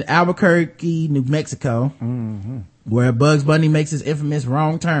happens in Albuquerque, New Mexico, where Bugs Bunny makes his infamous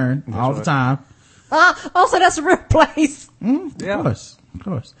wrong turn all the time. Also, that's a real place. Of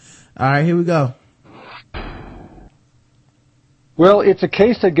course. All right, here we go. Well, it's a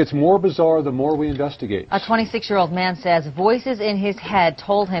case that gets more bizarre the more we investigate. A 26-year-old man says voices in his head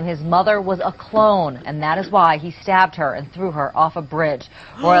told him his mother was a clone, and that is why he stabbed her and threw her off a bridge.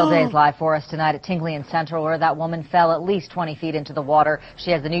 Royal Day's live for us tonight at Tingley and Central, where that woman fell at least 20 feet into the water.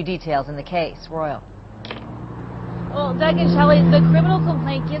 She has the new details in the case. Royal. Well, Doug and Shelley, the criminal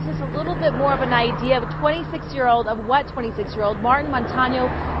complaint gives us a little bit more of an idea of what 26-year-old Martin Montano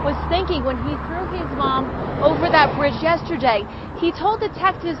was thinking when he threw his mom over that bridge yesterday. He told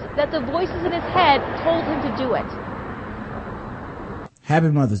detectives that the voices in his head told him to do it. Happy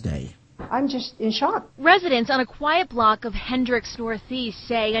Mother's Day. I'm just in shock. Residents on a quiet block of Hendricks Northeast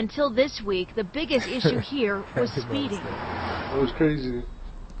say until this week, the biggest issue here was speeding. It was crazy. It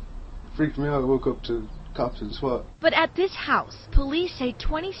freaked me out. I woke up to cops and SWAT. But at this house, police say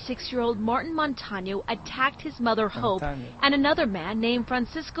 26-year-old Martin Montano attacked his mother Hope and another man named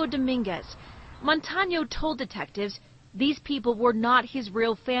Francisco Dominguez. Montano told detectives these people were not his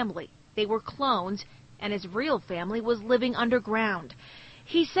real family. They were clones, and his real family was living underground.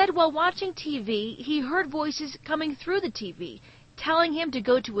 He said while watching TV, he heard voices coming through the TV, telling him to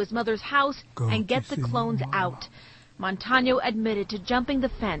go to his mother's house and get the clones out. Montano admitted to jumping the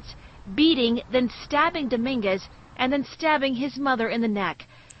fence, beating, then stabbing Dominguez, and then stabbing his mother in the neck.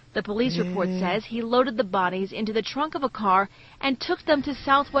 The police report says he loaded the bodies into the trunk of a car and took them to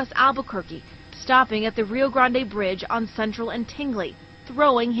southwest Albuquerque, stopping at the Rio Grande Bridge on Central and Tingley,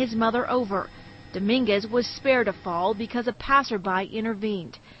 throwing his mother over. Dominguez was spared a fall because a passerby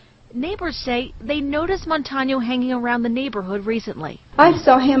intervened. Neighbors say they noticed Montano hanging around the neighborhood recently. I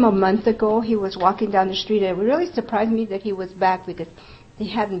saw him a month ago. He was walking down the street. It really surprised me that he was back because he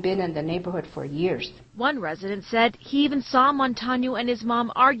hadn't been in the neighborhood for years. One resident said he even saw Montano and his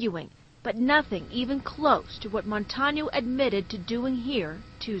mom arguing, but nothing even close to what Montano admitted to doing here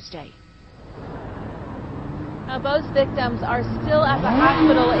Tuesday. Now, both victims are still at the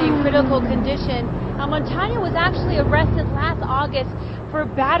hospital in critical condition. Now, Montano was actually arrested last August for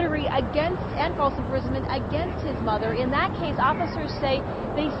battery against and false imprisonment against his mother. In that case, officers say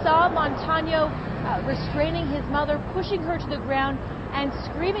they saw Montano restraining his mother, pushing her to the ground, and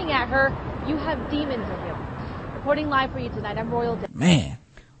screaming at her, "You have demons in you." Reporting live for you tonight, I'm Royal Day. Man.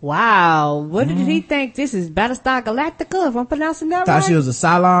 Wow. What did he think? This is Battlestar Galactica, if I'm pronouncing that right? Thought she was a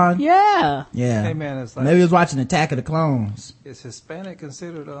Cylon? Yeah. Hey, man, it's like, maybe he was watching Attack of the Clones. Is Hispanic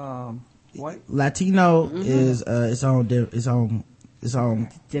considered white? Latino is its own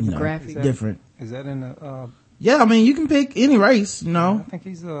demographic. Different. Is that in the yeah, I mean, you can pick any race, you know. I think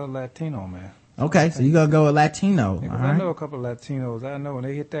he's a Latino, man. Okay, so you're gonna go with Latino. Yeah, I know a couple of Latinos. I know when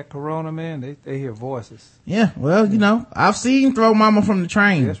they hit that corona, man, they hear voices. Yeah, well, you know, I've seen throw mama from the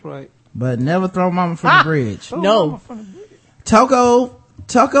train. That's right. But never throw mama from the bridge. No.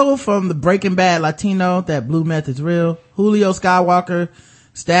 Tuco from the Breaking Bad Latino, that blue meth is real. Julio Skywalker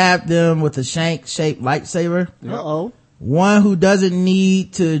stabbed them with a shank-shaped lightsaber. Uh-oh. One who doesn't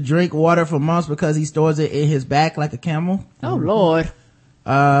need to drink water for months because he stores it in his back like a camel. Oh, Lord.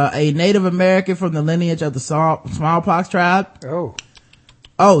 A Native American from the lineage of the smallpox tribe.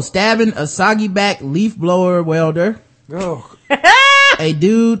 Stabbing a soggy back leaf blower welder. A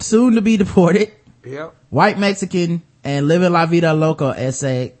dude soon to be deported. Yep. White Mexican And Living La Vida Loca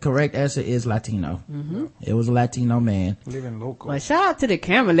essay, correct answer is Latino. Mm-hmm. It was a Latino man. Living local. Well, shout out to the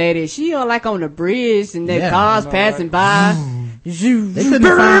camera lady. She like on the bridge and their cars passing by. They couldn't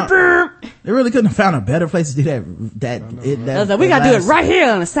have found, they really couldn't have found a better place to do that. I was like, we gotta do it right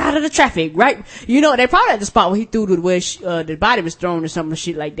here on the side of the traffic, right? You know, they probably at the spot where he threw where the body was thrown or something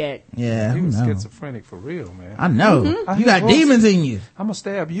shit like that. Yeah, he was schizophrenic for real, man. I know. Mm-hmm. You got demons in you. I'm gonna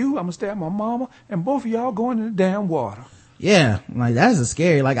stab you. I'm gonna stab my mama, and both of y'all going in the damn water. Yeah, like that's a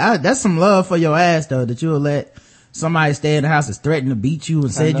scary. Like that's some love for your ass though, that you'll let somebody stay in the house that's threatened to beat you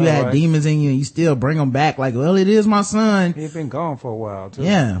and said you had demons in you, and you still bring them back. Like, well, it is my son. He's been gone for a while too.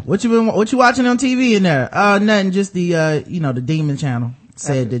 Yeah. What you watching on TV in there? Nothing. Just the the demon channel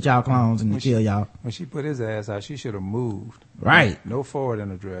said that y'all clones and to kill y'all. When she put his ass out, she should have moved. Right. No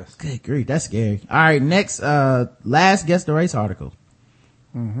forwarding address. Good grief, that's scary. All right, next, last Guess the Race article.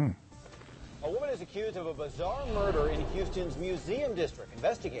 Mm-hmm. A woman is accused of a bizarre murder in Houston's Museum District.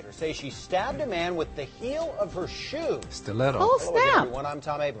 Investigators say she stabbed a man with the heel of her shoe. Stiletto. Oh, snap. Everyone, I'm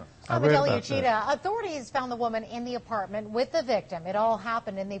Tom Abram. Amelia Chita. Authorities found the woman in the apartment with the victim. It all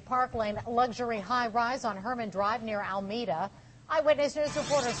happened in the Park Lane luxury high-rise on Herman Drive near Alameda. Eyewitness News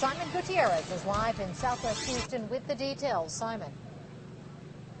reporter Simon Gutierrez is live in Southwest Houston with the details. Simon.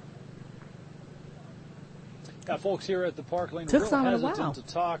 Folks here at the Park Lane Took real hesitant to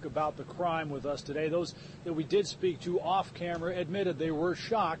talk about the crime with us today. Those that we did speak to off camera admitted they were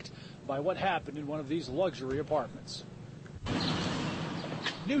shocked by what happened in one of these luxury apartments.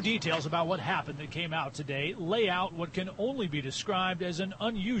 New details about what happened that came out today lay out what can only be described as an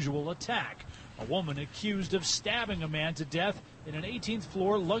unusual attack. A woman accused of stabbing a man to death in an 18th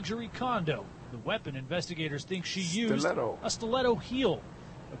floor luxury condo. The weapon investigators think she used a stiletto heel.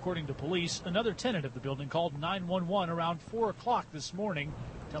 According to police, another tenant of the building called 911 around 4 o'clock this morning,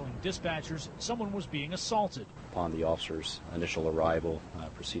 telling dispatchers someone was being assaulted. Upon the officer's initial arrival,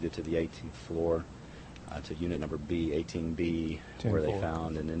 proceeded to the 18th floor, to unit number B, 18B, where they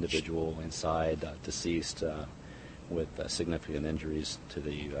found an individual inside, deceased, with significant injuries to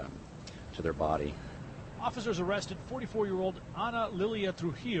their body. Officers arrested 44-year-old Ana Lilia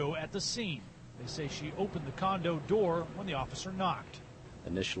Trujillo at the scene. They say she opened the condo door when the officer knocked.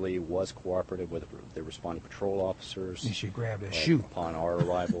 Initially was cooperative with the responding patrol officers. And she grabbed a shoe. Upon our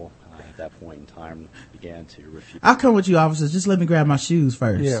arrival, at that point in time, began to refuse. I'll come with you, officers. Just let me grab my shoes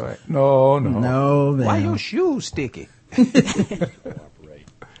first. Yeah, right. No, man. Why your shoes sticky?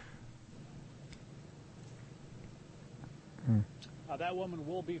 That woman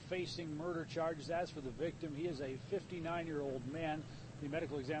will be facing murder charges. As for the victim, he is a 59-year-old man. The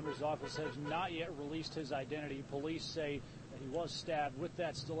medical examiner's office has not yet released his identity. Police say that he was stabbed with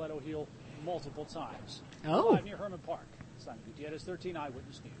that stiletto heel multiple times. Live near Herman Park. Simon Gutierrez, 13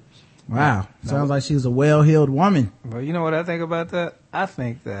 Eyewitness News. Wow. Sounds like she was a well-heeled woman. Well, you know what I think about that? I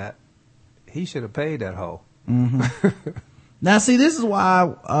think that he should have paid that hoe. Mm-hmm. Now, see, this is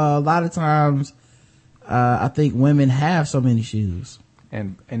why a lot of times I think women have so many shoes.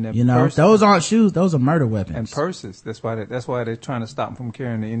 And the purses, those aren't shoes; those are murder weapons. And purses. That's why they're trying to stop them from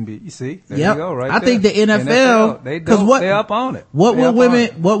carrying the NBA. You see, there you go, right? I think the NFL they're up on it. What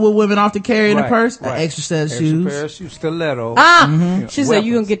would women often carry in a purse? An extra set of shoes, pair of shoes, stiletto. She said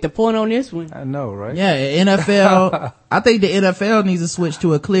you gonna get the point on this one. I know, right? Yeah, NFL. I think the NFL needs to switch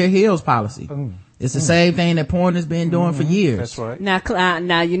to a clear heels policy. It's the same thing that porn has been doing for years. That's right.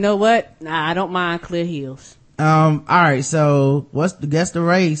 Now you know what? I don't mind clear heels. All right, so guess the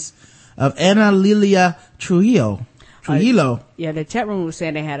race of Ana Lilia Trujillo? Yeah, the chat room was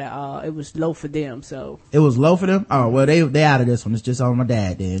saying they had it was low for them, so. It was low for them? Oh, well, they out of this one. It's just on my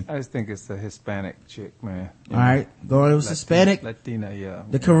dad then. I just think it's a Hispanic chick, man. All right, it was Hispanic. Latina, yeah.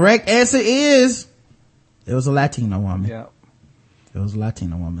 The correct answer is, it was a Latino woman. Yeah. It was a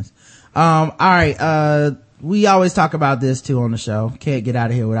Latino woman. All right, we always talk about this too on the show. Can't get out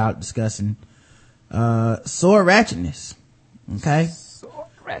of here without discussing sword ratchetness. Okay. Sword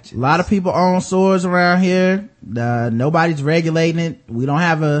ratchetness. A lot of people own swords around here. Nobody's regulating it. We don't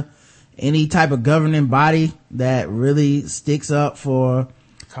have any type of governing body that really sticks up for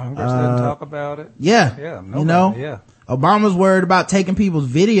Congress didn't talk about it. Yeah. Nobody, Obama's worried about taking people's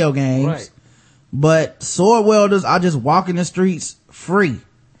video games. Right. But sword wielders are just walking the streets free.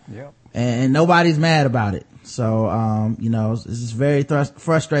 Yep. And nobody's mad about it. So, this is very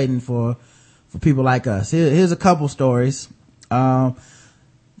frustrating for people like us. Here's a couple stories. A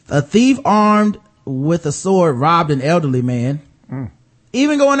thief armed with a sword robbed an elderly man.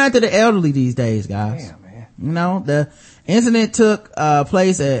 Even going after the elderly these days, guys. Damn, man. The incident took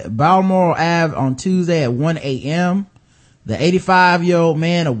place at Balmoral Ave on Tuesday at 1 a.m. The 85-year-old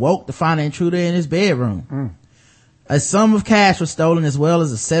man awoke to find an intruder in his bedroom. A sum of cash was stolen as well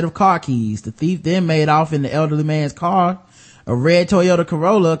as a set of car keys. The thief then made off in the elderly man's car, a red Toyota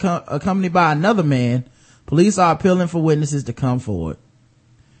Corolla, accompanied by another man. Police are appealing for witnesses to come forward.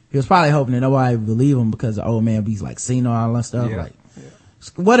 He was probably hoping that nobody would believe him because the old man be like senile and stuff. Yeah. Like,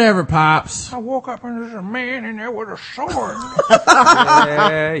 whatever, Pops. I woke up and there's a man in there with a sword.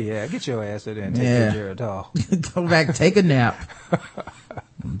 yeah. Get your ass in there and take your Geritol. Go back, take a nap.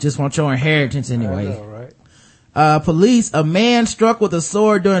 Just want your inheritance anyway. I know, right? Police, a man struck with a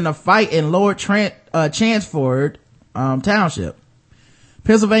sword during a fight in Lower Chanceford, Township.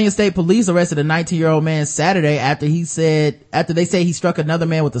 Pennsylvania State Police arrested a 19-year-old man Saturday after they say he struck another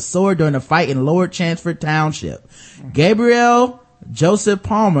man with a sword during a fight in Lower Chanceford Township. Gabriel Joseph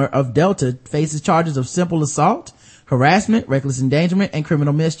Palmer of Delta faces charges of simple assault, harassment, reckless endangerment, and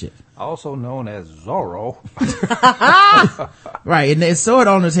criminal mischief. Also known as Zorro. Right, and the sword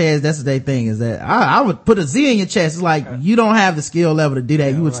owners' heads, that's what they think, is that I would put a Z in your chest. It's like, you don't have the skill level to do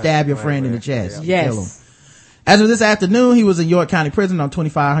that. You would stab your friend in the chest. Yes. Kill him. As of this afternoon, he was in York County Prison on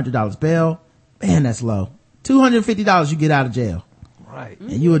 $2,500 bail. Man, that's low. $250 you get out of jail. Right.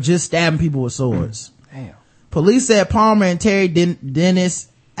 And you were just stabbing people with swords. Damn. Police said Palmer and Terry Dennis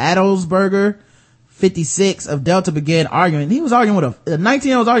Adelsberger, 56, of Delta began arguing. He was arguing with a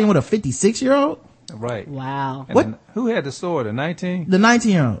 19-year-old was arguing with a 56-year-old? Right. Wow. And then, who had the sword? A 19? The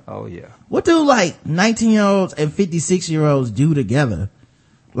 19-year-old. Oh, yeah. What do, like, 19-year-olds and 56-year-olds do together?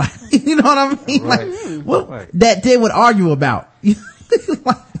 Like, you know what I mean? Right. Like, what that they would argue about.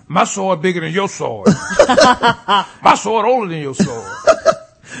 My sword bigger than your sword. My sword older than your sword.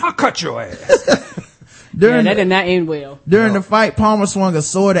 I'll cut your ass. That did not end well. During the fight, Palmer swung a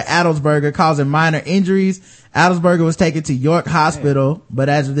sword at Adelsberger, causing minor injuries. Adelsberger was taken to York Hospital, but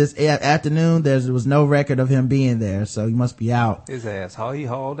as of this afternoon, there was no record of him being there, so he must be out. His ass, he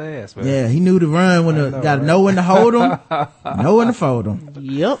hauled ass, man. Yeah, he knew to run gotta know when to hold him, know when to fold him.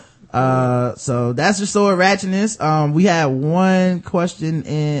 Yep. So that's the sword ratchetness. We had one question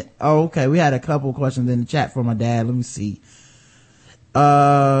we had a couple questions in the chat from my dad. Let me see.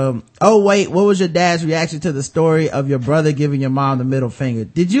 What was your dad's reaction to the story of your brother giving your mom the middle finger?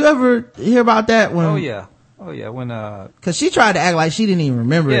 Did you ever hear about that? Oh yeah, when cause she tried to act like she didn't even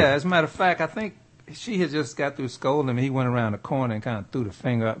remember it. Yeah, as a matter of fact, I think she had just got through scolding him. He went around the corner and kind of threw the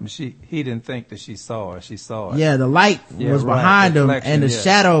finger up, and he didn't think that she saw it. She saw it. Yeah, the light was behind him, and the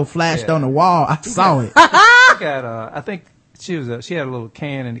shadow flashed on the wall. I saw it. I think she had a little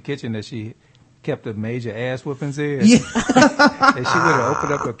can in the kitchen that she kept the major ass whoopings in. Yeah. And she would have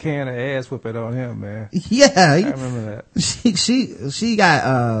opened up a can of ass whooping on him, man. Yeah. I remember that. She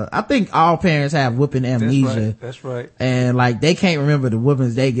got, I think all parents have whooping amnesia. That's right. And like, they can't remember the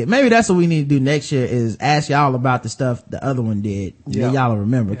whoopings they get. Maybe that's what we need to do next year is ask y'all about the stuff the other one did. Yeah. Y'all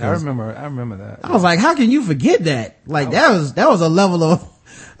remember. Yeah, I remember that. I was like, how can you forget that? Like, that was a level of,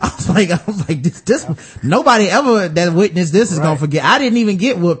 I was like, this, nobody ever that witnessed this is gonna forget. I didn't even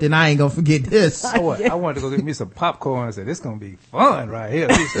get whooped and I ain't gonna forget this. I wanted to go get me some popcorn and said, this gonna be fun right here.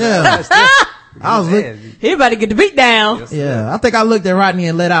 Yeah. I was looking. He about to get the beat down. Yes, yeah. I think I looked at Rodney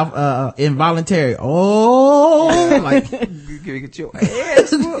and let out, involuntary. Oh, like, get your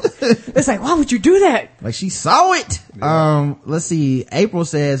ass whooped. It's like, why would you do that? Like she saw it. Yeah. Let's see. April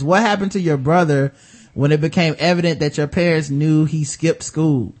says, what happened to your brother when it became evident that your parents knew he skipped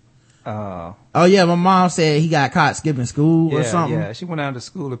school? Oh yeah, my mom said he got caught skipping school or something. Yeah, she went out to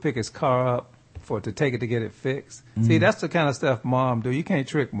school to pick his car up to take it to get it fixed. See, that's the kind of stuff mom do. You can't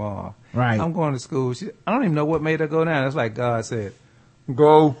trick mom. Right. I'm going to school. I don't even know what made her go down. It's like God said,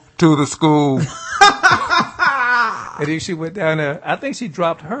 go to the school. And then she went down there. I think she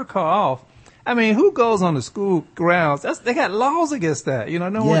dropped her car off. I mean, who goes on the school grounds? They got laws against that. You know,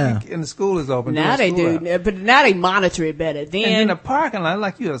 no one in the school is open. Now they do, but now they monitor it better. Then and in the parking lot,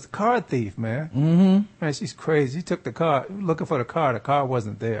 like you, as a car thief, man. Mm-hmm. Man, she's crazy. She took the car, looking for the car. The car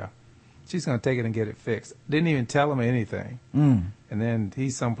wasn't there. She's gonna take it and get it fixed. Didn't even tell him anything. And then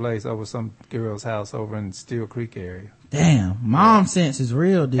he's someplace over some girl's house over in Steel Creek area. Damn, mom sense is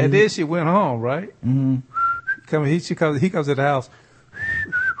real, dude. And then she went home, right? Mm-hmm. He comes to the house.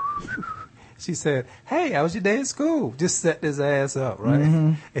 She said, hey, how was your day at school? Just set his ass up, right?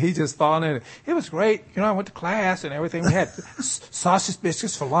 Mm-hmm. And he just fallen in it. It was great. You know, I went to class and everything. We had sausage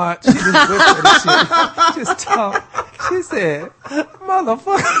biscuits for lunch. She just whispered and she just talked. She said,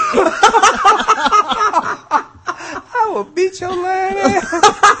 motherfucker, I will beat your ass.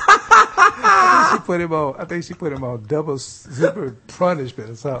 I think she put him on double super punishment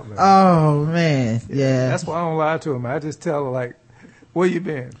or something. Oh, man. Yeah. That's why I don't lie to him. I just tell her, like, where you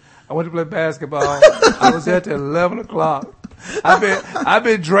been? I went to play basketball. I was there till 11 o'clock. I've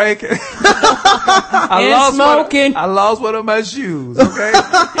been drinking. I lost one of my shoes. Okay.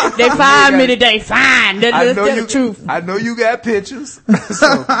 They find me today. Fine. That's the truth. I know you got pictures,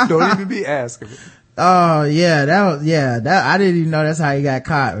 so don't even be asking me. Oh yeah, that I didn't even know that's how he got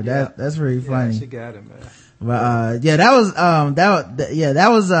caught. But that's pretty funny. Yeah, she got him, man. But that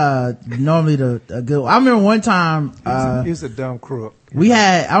was normally a good. I remember one time he was a dumb crook.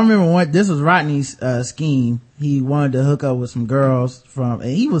 I remember this was Rodney's scheme. He wanted to hook up with some girls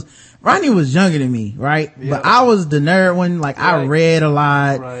Rodney was younger than me, right? Yeah. But I was the nerd one. Like I read a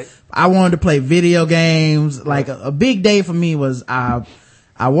lot. Right. I wanted to play video games. Like a big day for me was I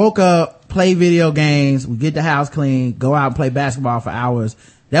woke up, play video games, we get the house clean, go out and play basketball for hours.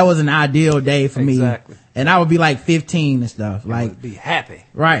 That was an ideal day for me. And I would be like 15 and stuff. Like, be happy.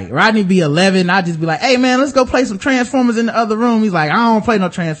 Right. Rodney be 11. I'd just be like, hey man, let's go play some Transformers in the other room. He's like, I don't play no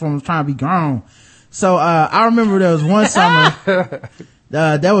Transformers, trying to be grown. So, I remember there was one summer,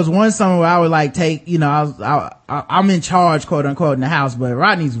 where I would like take, I'm in charge, quote unquote, in the house, but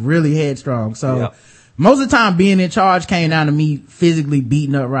Rodney's really headstrong. So most of the time being in charge came down to me physically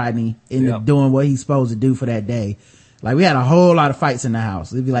beating up Rodney and doing what he's supposed to do for that day. Like we had a whole lot of fights in the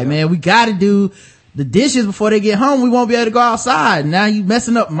house. They'd be like, man, we gotta do the dishes before they get home. We won't be able to go outside. Now you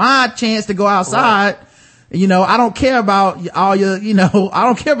messing up my chance to go outside. Right. I don't care about all your, I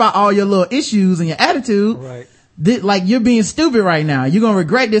don't care about all your little issues and your attitude. Right. Like you're being stupid right now. You're gonna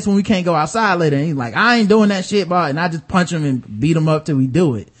regret this when we can't go outside later. And he's like, I ain't doing that shit, bro. And I just punch him and beat him up till we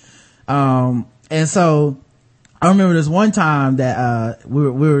do it. And so I remember this one time that,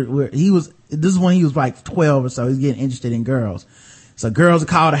 this is when he was like 12 or so. He's getting interested in girls. So girls would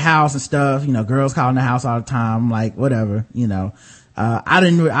call the house and stuff, girls calling the house all the time. I'm like, whatever,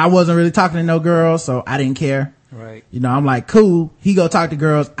 I wasn't really talking to no girls, so I didn't care. Right. I'm like, cool. He go talk to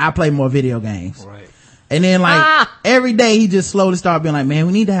girls. I play more video games. Right. And then every day he just slowly started being like, man,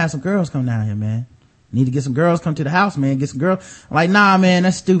 we need to have some girls come down here, man. Need to get some girls come to the house, man. Get some girls. I'm like, nah, man,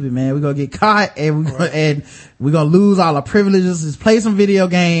 that's stupid, man. We're gonna get caught and we're gonna lose all our privileges. Just play some video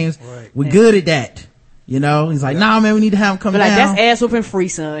games. Right. We're good at that. He's like, nah, man, we need to have him come down. Like, that's ass whooping free,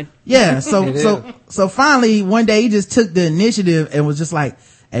 son. Yeah. So finally one day he just took the initiative and was just like,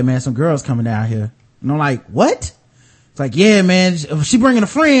 hey man, some girls coming down here. And I'm like, what? It's like, yeah, man, she bringing a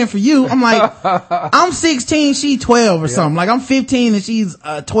friend for you. I'm like, I'm 16, she 12 or something. Like I'm 15 and she's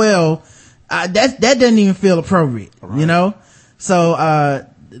 12. That doesn't even feel appropriate, right. So,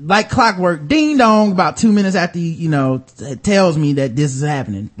 like clockwork, ding dong, about 2 minutes after he, tells me that this is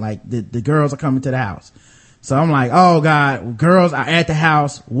happening, like the girls are coming to the house. So I'm like, oh God, girls are at the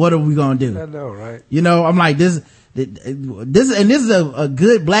house. What are we gonna do? I know, right? I'm like, this is a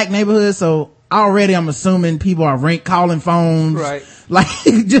good black neighborhood. So already I'm assuming people are calling phones. Right. Like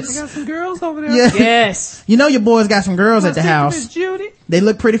just. We got some girls over there. Yeah. Yes. Your boys got some girls at the house. Miss Judy. They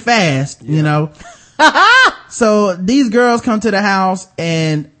look pretty fast, So these girls come to the house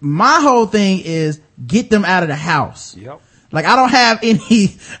and my whole thing is get them out of the house. Yep. Like I don't have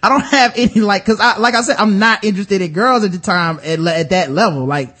any like, cause like I said, I'm not interested in girls at the time at that level.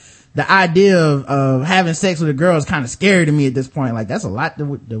 Like the idea of having sex with a girl is kind of scary to me at this point. Like that's a lot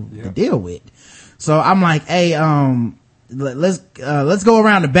to deal with. So I'm like, hey, let's go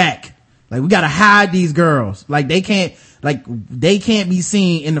around the back. Like we gotta hide these girls. Like they can't be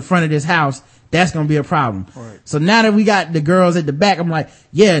seen in the front of this house. That's gonna be a problem. Right. So now that we got the girls at the back, I'm like,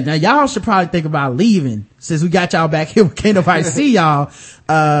 yeah, now y'all should probably think about leaving. Since we got y'all back here, can't nobody see y'all.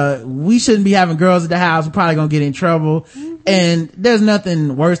 We shouldn't be having girls at the house. We're probably gonna get in trouble. Mm-hmm. And there's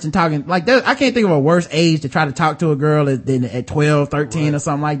nothing worse than talking, like I can't think of a worse age to try to talk to a girl than at 12, 13 or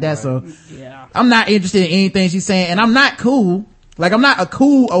something like that. Right. So yeah. I'm not interested in anything she's saying, and I'm not cool. Like I'm not a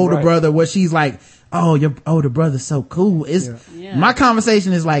cool older brother where she's like, oh, your older brother's so cool. My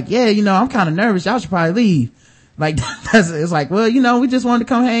conversation is like, yeah, I'm kind of nervous. Y'all should probably leave. Like, it's like, well, we just wanted to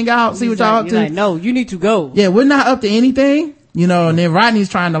come hang out, see what y'all up to. Like, no, you need to go. Yeah, we're not up to anything, and then Rodney's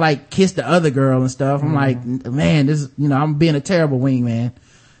trying to like kiss the other girl and stuff. I'm like, man, this is, I'm being a terrible wingman.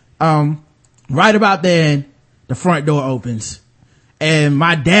 Right about then, the front door opens. And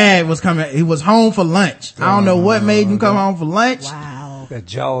my dad was coming, he was home for lunch. I don't know what made him come home for lunch. Wow. That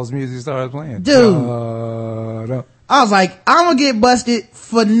Jaws music started playing. Dude. I was like, I'm gonna get busted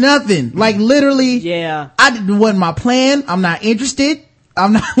for nothing. Like literally. Yeah. Wasn't my plan. I'm not interested.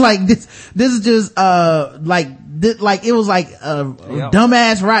 I'm not like this is just, like it was like a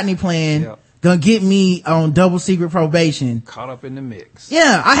dumbass Rodney plan. Yep. Gonna get me on double secret probation. Caught up in the mix.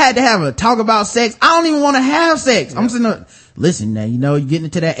 Yeah, I had to have a talk about sex. I don't even want to have sex. I'm sitting there, listen now, you're getting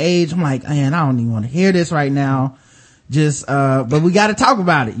into that age. I'm like, man, I don't even want to hear this right now. just but we got to talk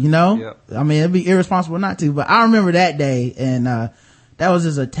about it, you know. Yep. I mean, it'd be irresponsible not to, but I remember that day, and that was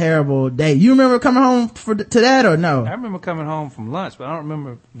just a terrible day. You remember coming home to that or no? I remember coming home from lunch, but I don't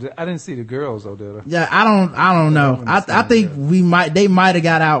remember. I didn't see the girls though, did I? Yeah, I don't know. I think they might have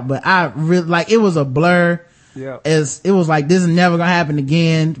got out, but I really, like, it was a blur. Yeah. It was like, this is never gonna happen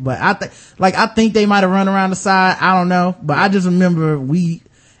again. But I think they might have run around the side. I don't know. But I just remember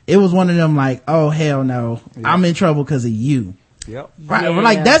it was one of them like, oh hell no. Yeah. I'm in trouble because of you. Yep. Right. Yeah.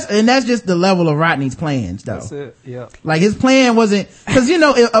 Like that's just the level of Rodney's plans though. That's it. Yeah. Like his plan wasn't, cause you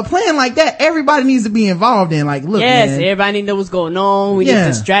know, a plan like that, everybody needs to be involved in. Like, look, yes, man, everybody need to know what's going on. We need to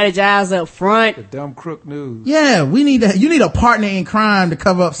strategize up front. The dumb crook news. Yeah, you need a partner in crime to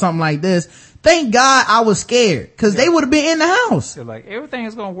cover up something like this. Thank God I was scared, cause they would have been in the house. They're like, everything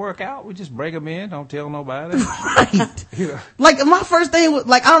is gonna work out. We just break them in. Don't tell nobody. Right. Yeah. Like my first thing was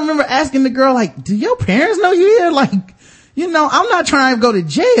like, I remember asking the girl, like, do your parents know you here? Like, you know, I'm not trying to go to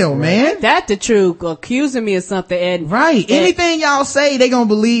jail, man. That's the truth. Accusing me of something, and right. Anything y'all say, they gonna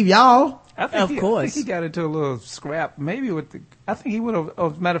believe y'all. I think he got into a little scrap, maybe I think he would have,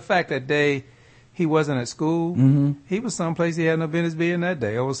 as a matter of fact, that day he wasn't at school. Mm-hmm. He was someplace he had no business being that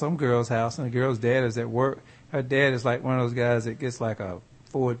day, over some girl's house, and the girl's dad is at work. Her dad is like one of those guys that gets like a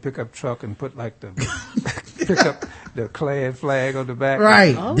Ford pickup truck and put like the pickup the Klan flag on the back.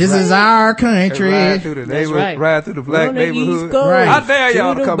 Right. This is our country. Ride through the black neighborhood. Right. How dare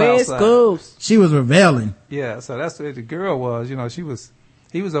y'all to come outside? She was rebelling. Yeah, so that's what the girl was. You know, he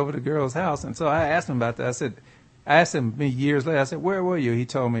was over the girl's house, and so I asked him about that. I asked him years later, I said, where were you? He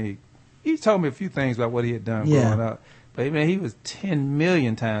told me a few things about what he had done growing up. But man, he was 10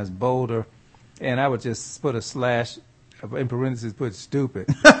 million times bolder, and I would just put a slash in parentheses, put stupid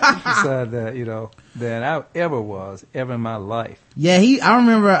beside that, you know, than I ever in my life. Yeah, I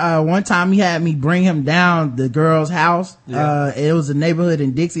remember one time he had me bring him down the girl's house. Yeah. It was a neighborhood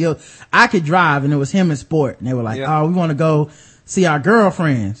in Dixie Hill. I could drive, and it was him and Sport, and they were like, oh, we want to go see our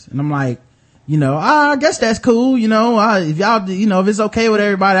girlfriends. And I'm like, you know, I guess that's cool, you know, if y'all, you know, if it's okay with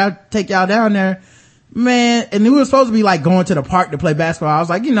everybody, I'll take y'all down there, man. And we were supposed to be like going to the park to play basketball. I was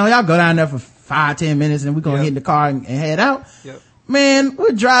like, you know, y'all go down there for 5-10 minutes and we're gonna get in the car and head out. Yep. Man,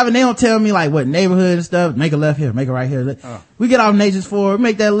 we're driving, they don't tell me like what neighborhood and stuff. Make a left here, make a right here. We get off Nature's Ford, we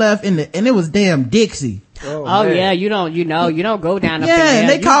make that left and it was damn Dixie. Oh yeah, you don't go down up yeah, there. And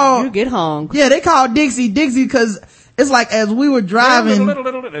they you get hung. Yeah, they called Dixie because it's like as we were driving,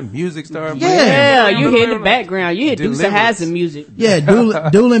 and music started. Yeah, you hear in the background. You hear Dukes of Hazzard music. Yeah,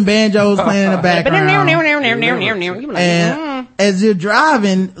 dueling banjos playing in the background. And as you're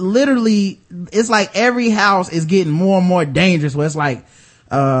driving, literally, it's like every house is getting more and more dangerous. Where it's like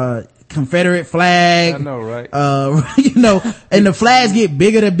Confederate flag. I know, right? You know, and the flags get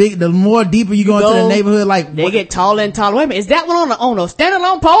bigger the more deeper you go into the neighborhood. Like they get taller and taller. Wait a minute, is that one on a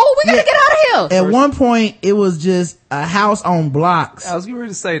standalone pole? We gotta get out of here. At one point, it was just a house on blocks. I was going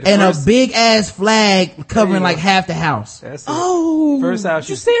to say a big ass flag covering like half the house. That's it. Oh, first house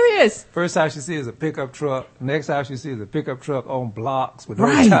you serious? First house you see is a pickup truck. Next house you see is a pickup truck on blocks with no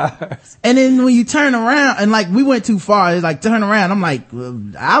tires. And then when you turn around, and like we went too far, it's like turn around. I'm like,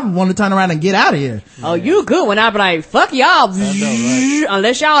 I want to turn around and get out of here. Oh, you good when I be like, fuck y'all. Right.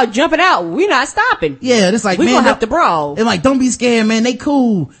 Unless y'all jumping out, we not stopping. Yeah, it's like, we man, gonna have to brawl. And like, don't be scared, man. They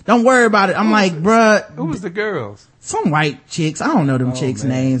cool. Don't worry about it. I'm like, bruh. Who was the girls? Some white chicks. I don't know them chicks'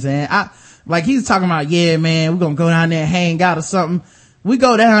 names. And like he was talking about, yeah, man, we're gonna go down there and hang out or something. We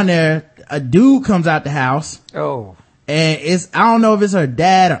go down there. A dude comes out the house. Oh. And I don't know if it's her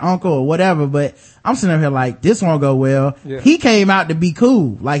dad or uncle or whatever, but I'm sitting up here like, this won't go well. Yeah. He came out to be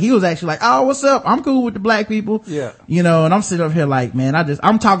cool. Like, he was actually like, oh, what's up? I'm cool with the black people. Yeah. You know, and I'm sitting up here like, man,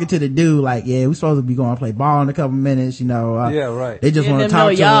 I'm talking to the dude like, yeah, we supposed to be going to play ball in a couple minutes, you know. Yeah, right. They just want to talk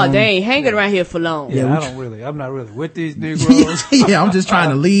to y'all, him. they ain't hanging around here for long. Yeah, I'm not really with these Negroes. Yeah, I'm just trying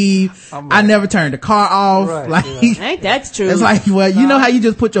to leave. I never turned the car off. Right, like, ain't that true? It's like, well, you know how you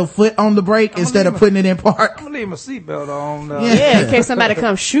just put your foot on the brake instead of putting it in park? I'm gonna leave my seatbelt on. Yeah, in case somebody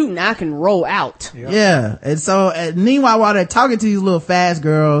comes shooting, I can roll out. Yeah. And so, meanwhile, while they're talking to these little fast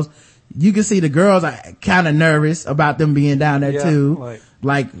girls, you can see the girls are kind of nervous about them being down there too.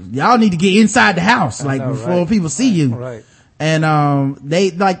 Like, y'all need to get inside the house, before people see you. Right. And,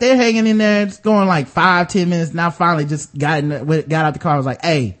 they're hanging in there. It's going like 5-10 minutes. Now finally just got out the car. I was like,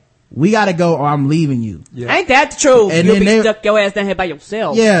 hey, we gotta go or I'm leaving you. Yeah. Ain't that the truth? And You'll then be stuck your ass down here by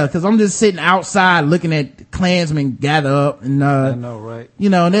yourself. Yeah, cause I'm just sitting outside looking at Klansmen gather up and, I know, right? You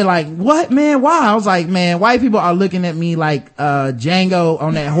know, and they're like, what, man? Why? I was like, man, white people are looking at me like, Django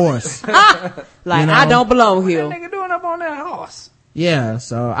on that horse. Like, you know? I don't belong here. What that nigga doing up on that horse? Yeah,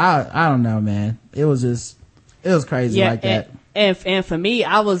 so I don't know, man. It was just, It was crazy like that. And for me,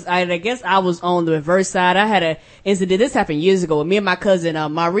 I guess I was on the reverse side. I had a incident. This happened years ago. Me and my cousin,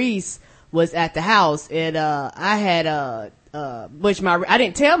 Maurice was at the house, and, I had, I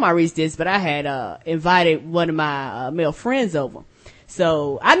didn't tell Maurice this, but I had, invited one of my, male friends over.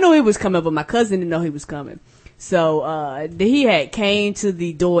 So I knew he was coming, but my cousin didn't know he was coming. So, he had came to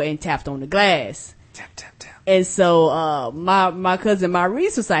the door and tapped on the glass. Tap, tap, tap. And so, my cousin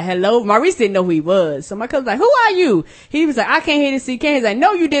Maurice was like, hello. Maurice didn't know who he was. So my cousin was like, who are you? He was like, I can't hear the CK. He's like,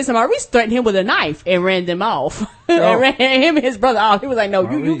 no, you did. So Maurice threatened him with a knife and ran them off. And ran him and his brother off. He was like, no,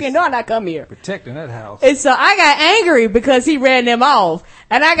 you cannot come here. Protecting that house. And so I got angry because he ran them off.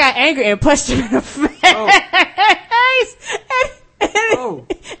 And I got angry and punched him in the face.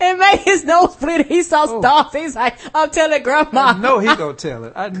 And made his nose bleed. He saw stars. He's like, I'm telling grandma. I know he gonna tell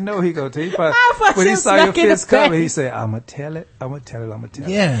it. When he saw your fist coming, he said, I'm gonna tell it.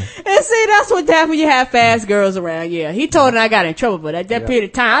 Yeah. And see, that's what happens when you have fast girls around. Yeah. He told her I got in trouble, but at that period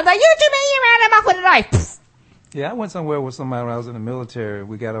of time, I was like, you mean you ran him off with a knife? Yeah, I went somewhere with somebody when I was in the military.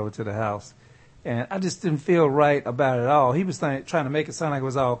 We got over to the house. And I just didn't feel right about it at all. He was trying to make it sound like it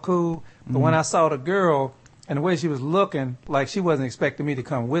was all cool. But when I saw the girl, and the way she was looking, like she wasn't expecting me to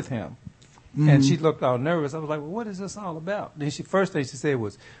come with him. And she looked all nervous. I was like, well, what is this all about? Then first thing she said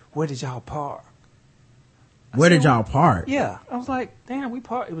was, where did y'all park? Where did y'all park? Yeah. I was like, damn, we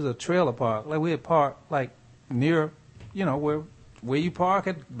parked. It was a trailer park. Like we had parked like near, where you park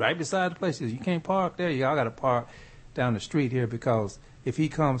at, right beside the place. You can't park there. Y'all got to park down the street here because if he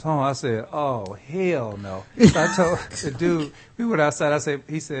comes home, I said, oh, hell no. So I told the dude, we went outside.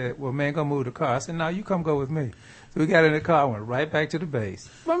 He said, well, man, go move the car. I said, no, you come go with me. So we got in the car, went right back to the base.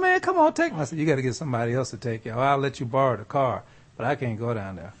 But man, come on, take me. I said, you got to get somebody else to take you. I'll let you borrow the car, but I can't go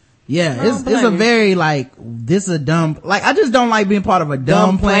down there. Yeah, it's a very this is a dumb, I just don't like being part of a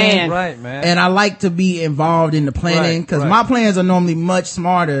dumb plan. Right, man. And I like to be involved in the planning because my plans are normally much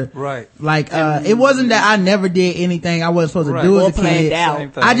smarter. Right. It wasn't that I never did anything I wasn't supposed to do as a kid.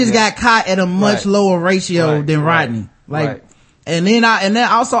 I just got caught at a much lower ratio than Rodney. And then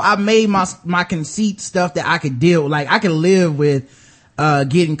also I made my conceit stuff that I could deal with. I could live with,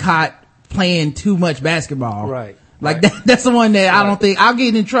 getting caught playing too much basketball. Right. That's the one that I don't think I'll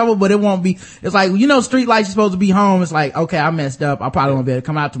get in trouble, but it won't be. It's like, street lights, you're supposed to be home. It's like, okay, I messed up. I probably won't be able to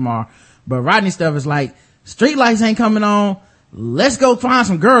come out tomorrow. But Rodney stuff is like, street lights ain't coming on. Let's go find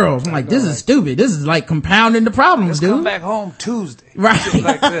some girls. I'm like, this is stupid. This is compounding the problems, dude. Come back home Tuesday. Right.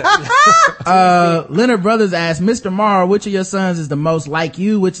 Leonard Brothers asked, Mr. Morrow, which of your sons is the most like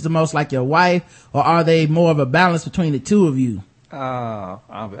you? Which is the most like your wife? Or are they more of a balance between the two of you?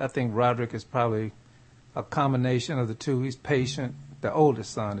 I think Roderick is probably a combination of the two. He's patient. The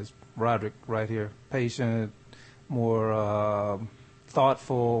oldest son is Roderick right here. Patient, more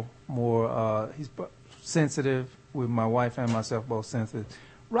thoughtful, more he's sensitive. With my wife and myself both sensitive.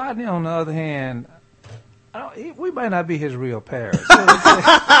 Rodney, on the other hand, we might not be his real parents. First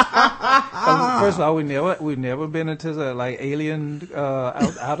of all, we've never been into alien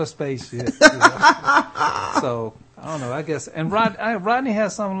outer space yet. So I don't know. I guess, and Rodney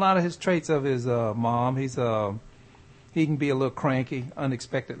has a lot of his traits of his mom. He can be a little cranky,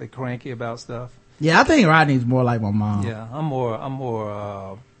 unexpectedly cranky about stuff. Yeah, I think Rodney's more like my mom. Yeah, I'm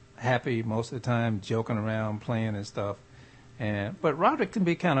more happy most of the time, joking around, playing and stuff. But Roderick can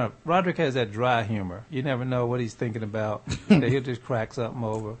be Roderick has that dry humor. You never know what he's thinking about. He'll just crack something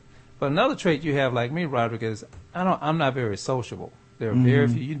over. But another trait you have, like me, Roderick, is I'm not very sociable. There are very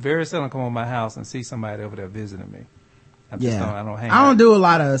few. You very seldom come over my house and see somebody over there visiting me. I don't hang out. I don't do a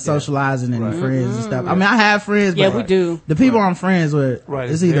lot of socializing and friends and stuff. I mean, I have friends, but we do. The people I'm friends with,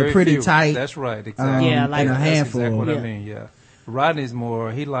 it's either pretty tight. That's right, exactly. And a handful. That's exactly what I mean, yeah. Rodney's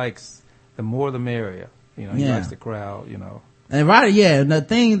more, he likes the more the merrier. He likes the crowd, And Rodney, the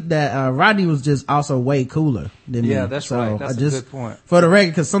thing that Rodney was just also way cooler than me. Yeah, that's right. That's a good point. For the record,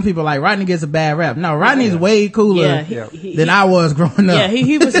 because some people Rodney gets a bad rap. No, Rodney's way cooler than I was growing up. Yeah,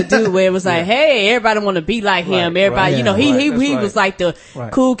 he was a dude where it was like, hey, everybody want to be like him. Everybody, he was like the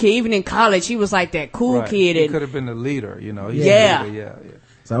cool kid. Even in college, he was like that cool kid. He could have been the leader, Yeah.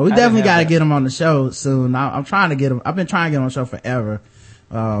 So we definitely got to get him on the show soon. I'm trying to get him. I've been trying to get him on the show forever.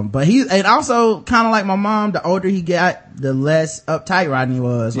 But and also kind of like my mom, the older he got, the less uptight Rodney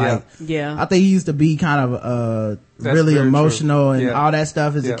was. I think he used to be kind of, really emotional and all that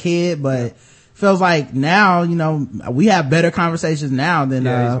stuff as a kid, but feels like now, we have better conversations now than,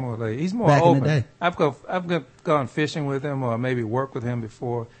 he's more back open. in the day. I've gone fishing with him or maybe worked with him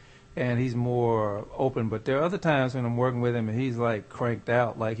before, and he's more open, but there are other times when I'm working with him and he's cranked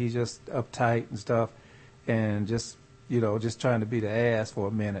out, he's just uptight and stuff and just trying to be the ass for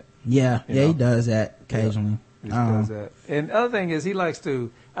a minute. Yeah, he does that occasionally. He just does that. And the other thing is he likes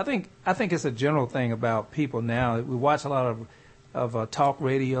to, I think it's a general thing about people now. We watch a lot of talk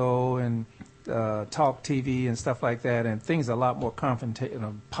radio and talk TV and stuff like that, and things are a lot more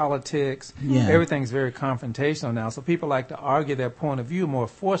confrontational. Politics, everything's very confrontational now. So people like to argue their point of view more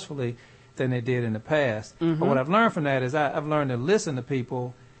forcefully than they did in the past. But what I've learned from that is I've learned to listen to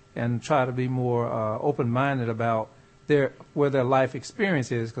people and try to be more open-minded about where their life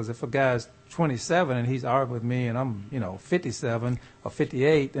experience is. Because if a guy's 27 and he's arguing with me and I'm 57 or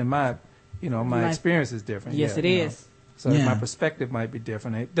 58, then my experience is different. Yes, it is. So my perspective might be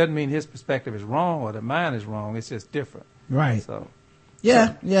different. It doesn't mean his perspective is wrong or that mine is wrong. It's just different. Right. So.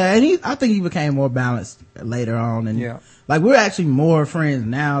 And I think he became more balanced later on, and like we're actually more friends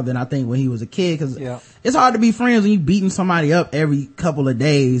now than I think when he was a kid, because it's hard to be friends when you beating somebody up every couple of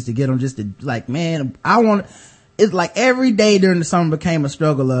days to get them just to like, man, it's like every day during the summer became a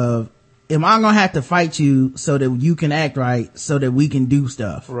struggle of, am I gonna have to fight you so that you can act right, so that we can do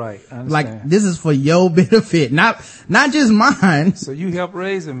stuff? Right. I understand. Like this is for your benefit, not just mine. So you help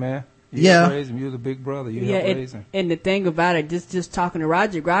raise him, man. You help raise him. You're the big brother. You help raise him. And the thing about it, just talking to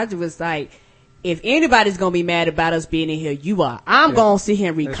Roger was like, if anybody's gonna be mad about us being in here, you are. I'm gonna sit here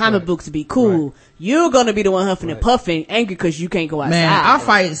and read comic books to be cool. Right. You're gonna be the one huffing and puffing, angry because you can't go outside. Man, our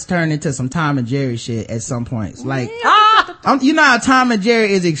fights turn into some Tom and Jerry shit at some points. Like, you know how Tom and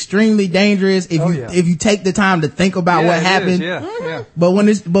Jerry is extremely dangerous if you take the time to think about what happened. But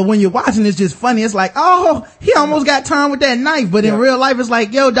when you're watching, it's just funny. It's like, oh, he almost got Tom with that knife. But in real life, it's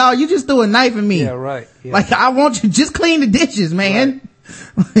like, yo, dog, you just threw a knife at me. Yeah, right. Yeah. Like, I want you just clean the dishes, man.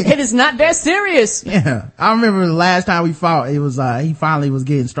 Right. It is not that serious. Yeah. I remember the last time we fought, it was, he finally was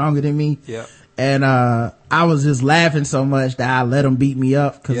getting stronger than me. Yeah. And, I was just laughing so much that I let him beat me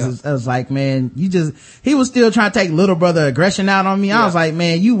up. Cause I was like, man, he was still trying to take little brother aggression out on me. I was like,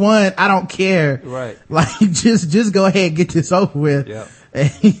 man, you won. I don't care. Right. Like, just go ahead and get this over with. Yeah. And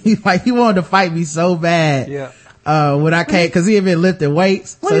he wanted to fight me so bad. Yeah. When I came, cause he had been lifting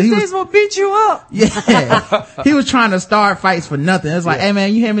weights. So he was gonna beat you up. Yeah. He was trying to start fights for nothing. It's like, hey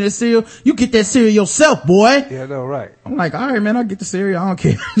man, you hand me the cereal? You get that cereal yourself, boy. Yeah, no, right. I'm like, all right, man, I'll get the cereal. I don't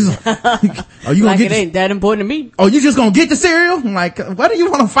care. Are you gonna get it ain't that important to me. Oh, you just gonna get the cereal? I'm like, why do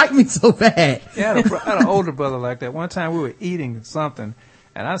you want to fight me so bad? Yeah, I had an older brother like that. One time we were eating something,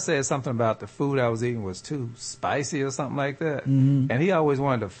 and I said something about the food I was eating was too spicy or something like that. Mm-hmm. And he always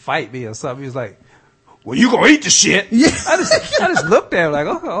wanted to fight me or something. He was like, well, you gonna eat the shit. Yeah. I just looked at him like,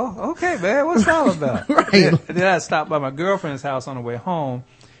 oh, okay, man, what's that all about? Right. Then I stopped by my girlfriend's house on the way home,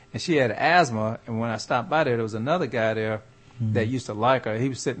 and she had asthma. And when I stopped by there was another guy there that used to like her. He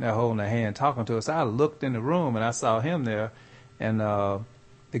was sitting there holding her hand, talking to her. So I looked in the room, and I saw him there. And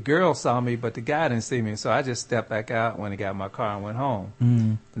the girl saw me, but the guy didn't see me. So I just stepped back out when he got in my car and went home.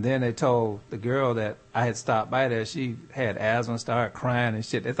 Mm. And then they told the girl that I had stopped by there. She had asthma, started crying and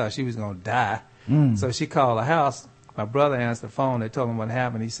shit. They thought she was going to die. So she called the house. My brother answered the phone. They told him what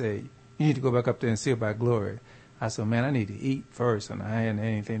happened. He said, you need to go back up there and see about Glory. I said, man, I need to eat first. And I hadn't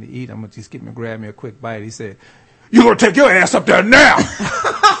anything to eat. I'm going to just grab me a quick bite. He said, you're going to take your ass up there now.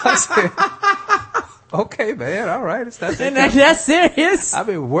 I said, okay, man, all right. It's not that's serious. I've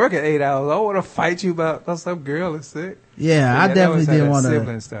been working 8 hours. I don't want to fight you about some girl is sick. Yeah, I definitely didn't want to.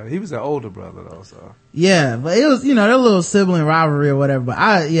 Sibling stuff. He was an older brother, though, so. Yeah, but it was, their little sibling rivalry or whatever. But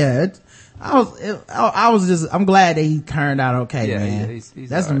I'm glad that he turned out okay, man. Yeah, he's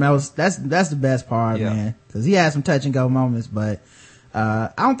that's the best part, man. Cause he had some touch and go moments, but, I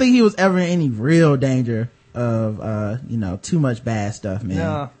don't think he was ever in any real danger of, too much bad stuff, man.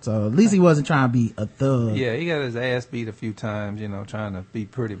 No. So at least he wasn't trying to be a thug. Yeah, he got his ass beat a few times, trying to be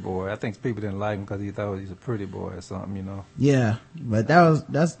pretty boy. I think people didn't like him because he thought he was a pretty boy or something, Yeah, but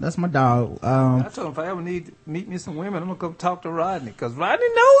that's my dog. I told him if I ever meet me some women, I'm gonna come talk to Rodney because Rodney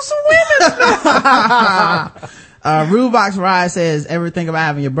knows some women. Rudebox Ride says, ever think about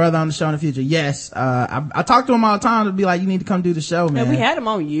having your brother on the show in the future? Yes. I talk to him all the time to be like, you need to come do the show, man. And we had him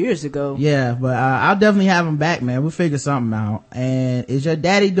on years ago. Yeah, but I'll definitely have him back, man. We'll figure something out. And is your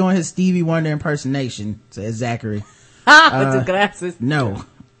daddy doing his Stevie Wonder impersonation? Says Zachary. With the glasses. No.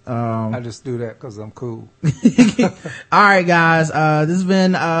 I just do that because I'm cool. All right, guys. This has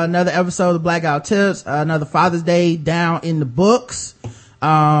been another episode of Blackout Tips. Another Father's Day down in the books.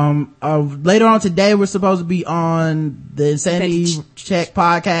 Later on today, we're supposed to be on the Insanity Check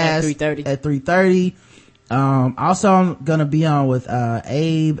podcast at 3:30. Also I'm gonna be on with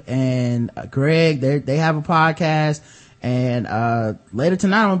Abe and Greg. They have a podcast, and later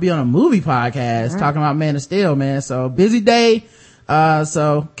tonight I'm gonna be on a movie podcast talking about Man of Steel, man. So busy day.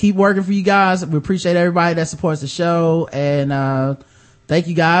 So keep working for you guys. We appreciate everybody that supports the show, and thank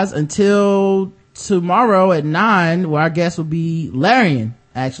you guys. Until tomorrow at 9, where our guest will be Larian,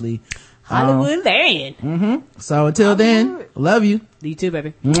 actually. Hollywood Larian. So until then, love you. You too,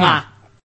 baby. Mwah.